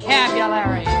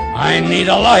vocabulary. I need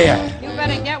a lawyer. You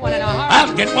better get one in a hurry.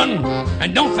 I'll get one,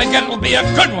 and don't forget it'll be a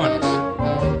good one.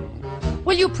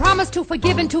 Will you promise to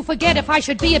forgive and to forget if I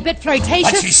should be a bit flirtatious?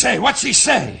 What's he say? What's he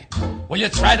say? Will you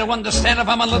try to understand if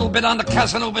I'm a little bit on the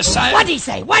Casanova side? What'd he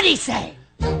say? What'd he say?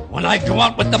 When I go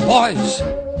out with the boys,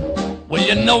 will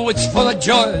you know it's full of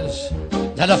joys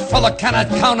that a fella cannot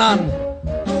count on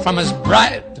from his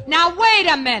bride? Now, wait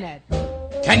a minute.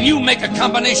 Can you make a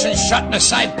combination shot in a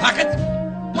side pocket?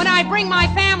 When I bring my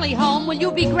family home, will you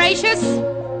be gracious?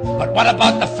 But what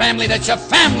about the family that your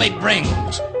family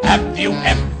brings? Have you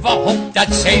ever hoped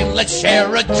that, say, let's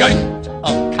share a joint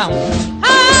account?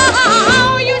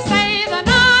 Oh, you say the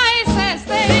nicest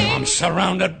thing. I'm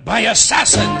surrounded by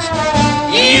assassins.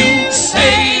 You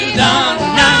say the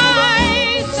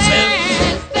nicest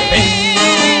thing.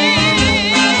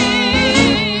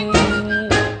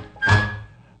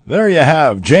 There you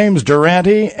have James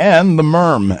Durante and the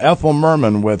Merm, Ethel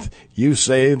Merman with You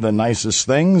Say the Nicest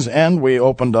Things, and we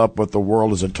opened up with The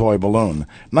World is a Toy Balloon.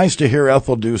 Nice to hear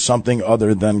Ethel do something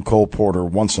other than Cole Porter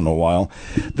once in a while.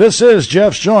 This is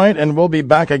Jeff's Joint, and we'll be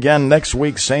back again next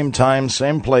week, same time,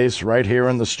 same place, right here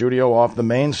in the studio off the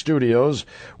main studios,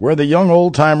 where the young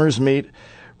old-timers meet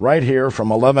right here from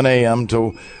 11 a.m.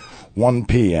 to 1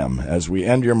 p.m. as we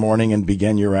end your morning and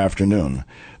begin your afternoon.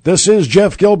 This is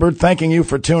Jeff Gilbert thanking you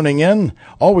for tuning in.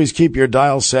 Always keep your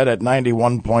dial set at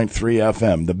 91.3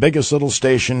 FM, the biggest little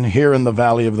station here in the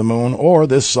Valley of the Moon or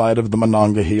this side of the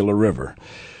Monongahela River.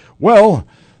 Well,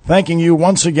 thanking you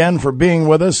once again for being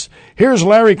with us. Here's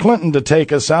Larry Clinton to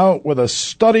take us out with a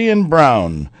study in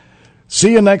brown.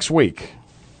 See you next week.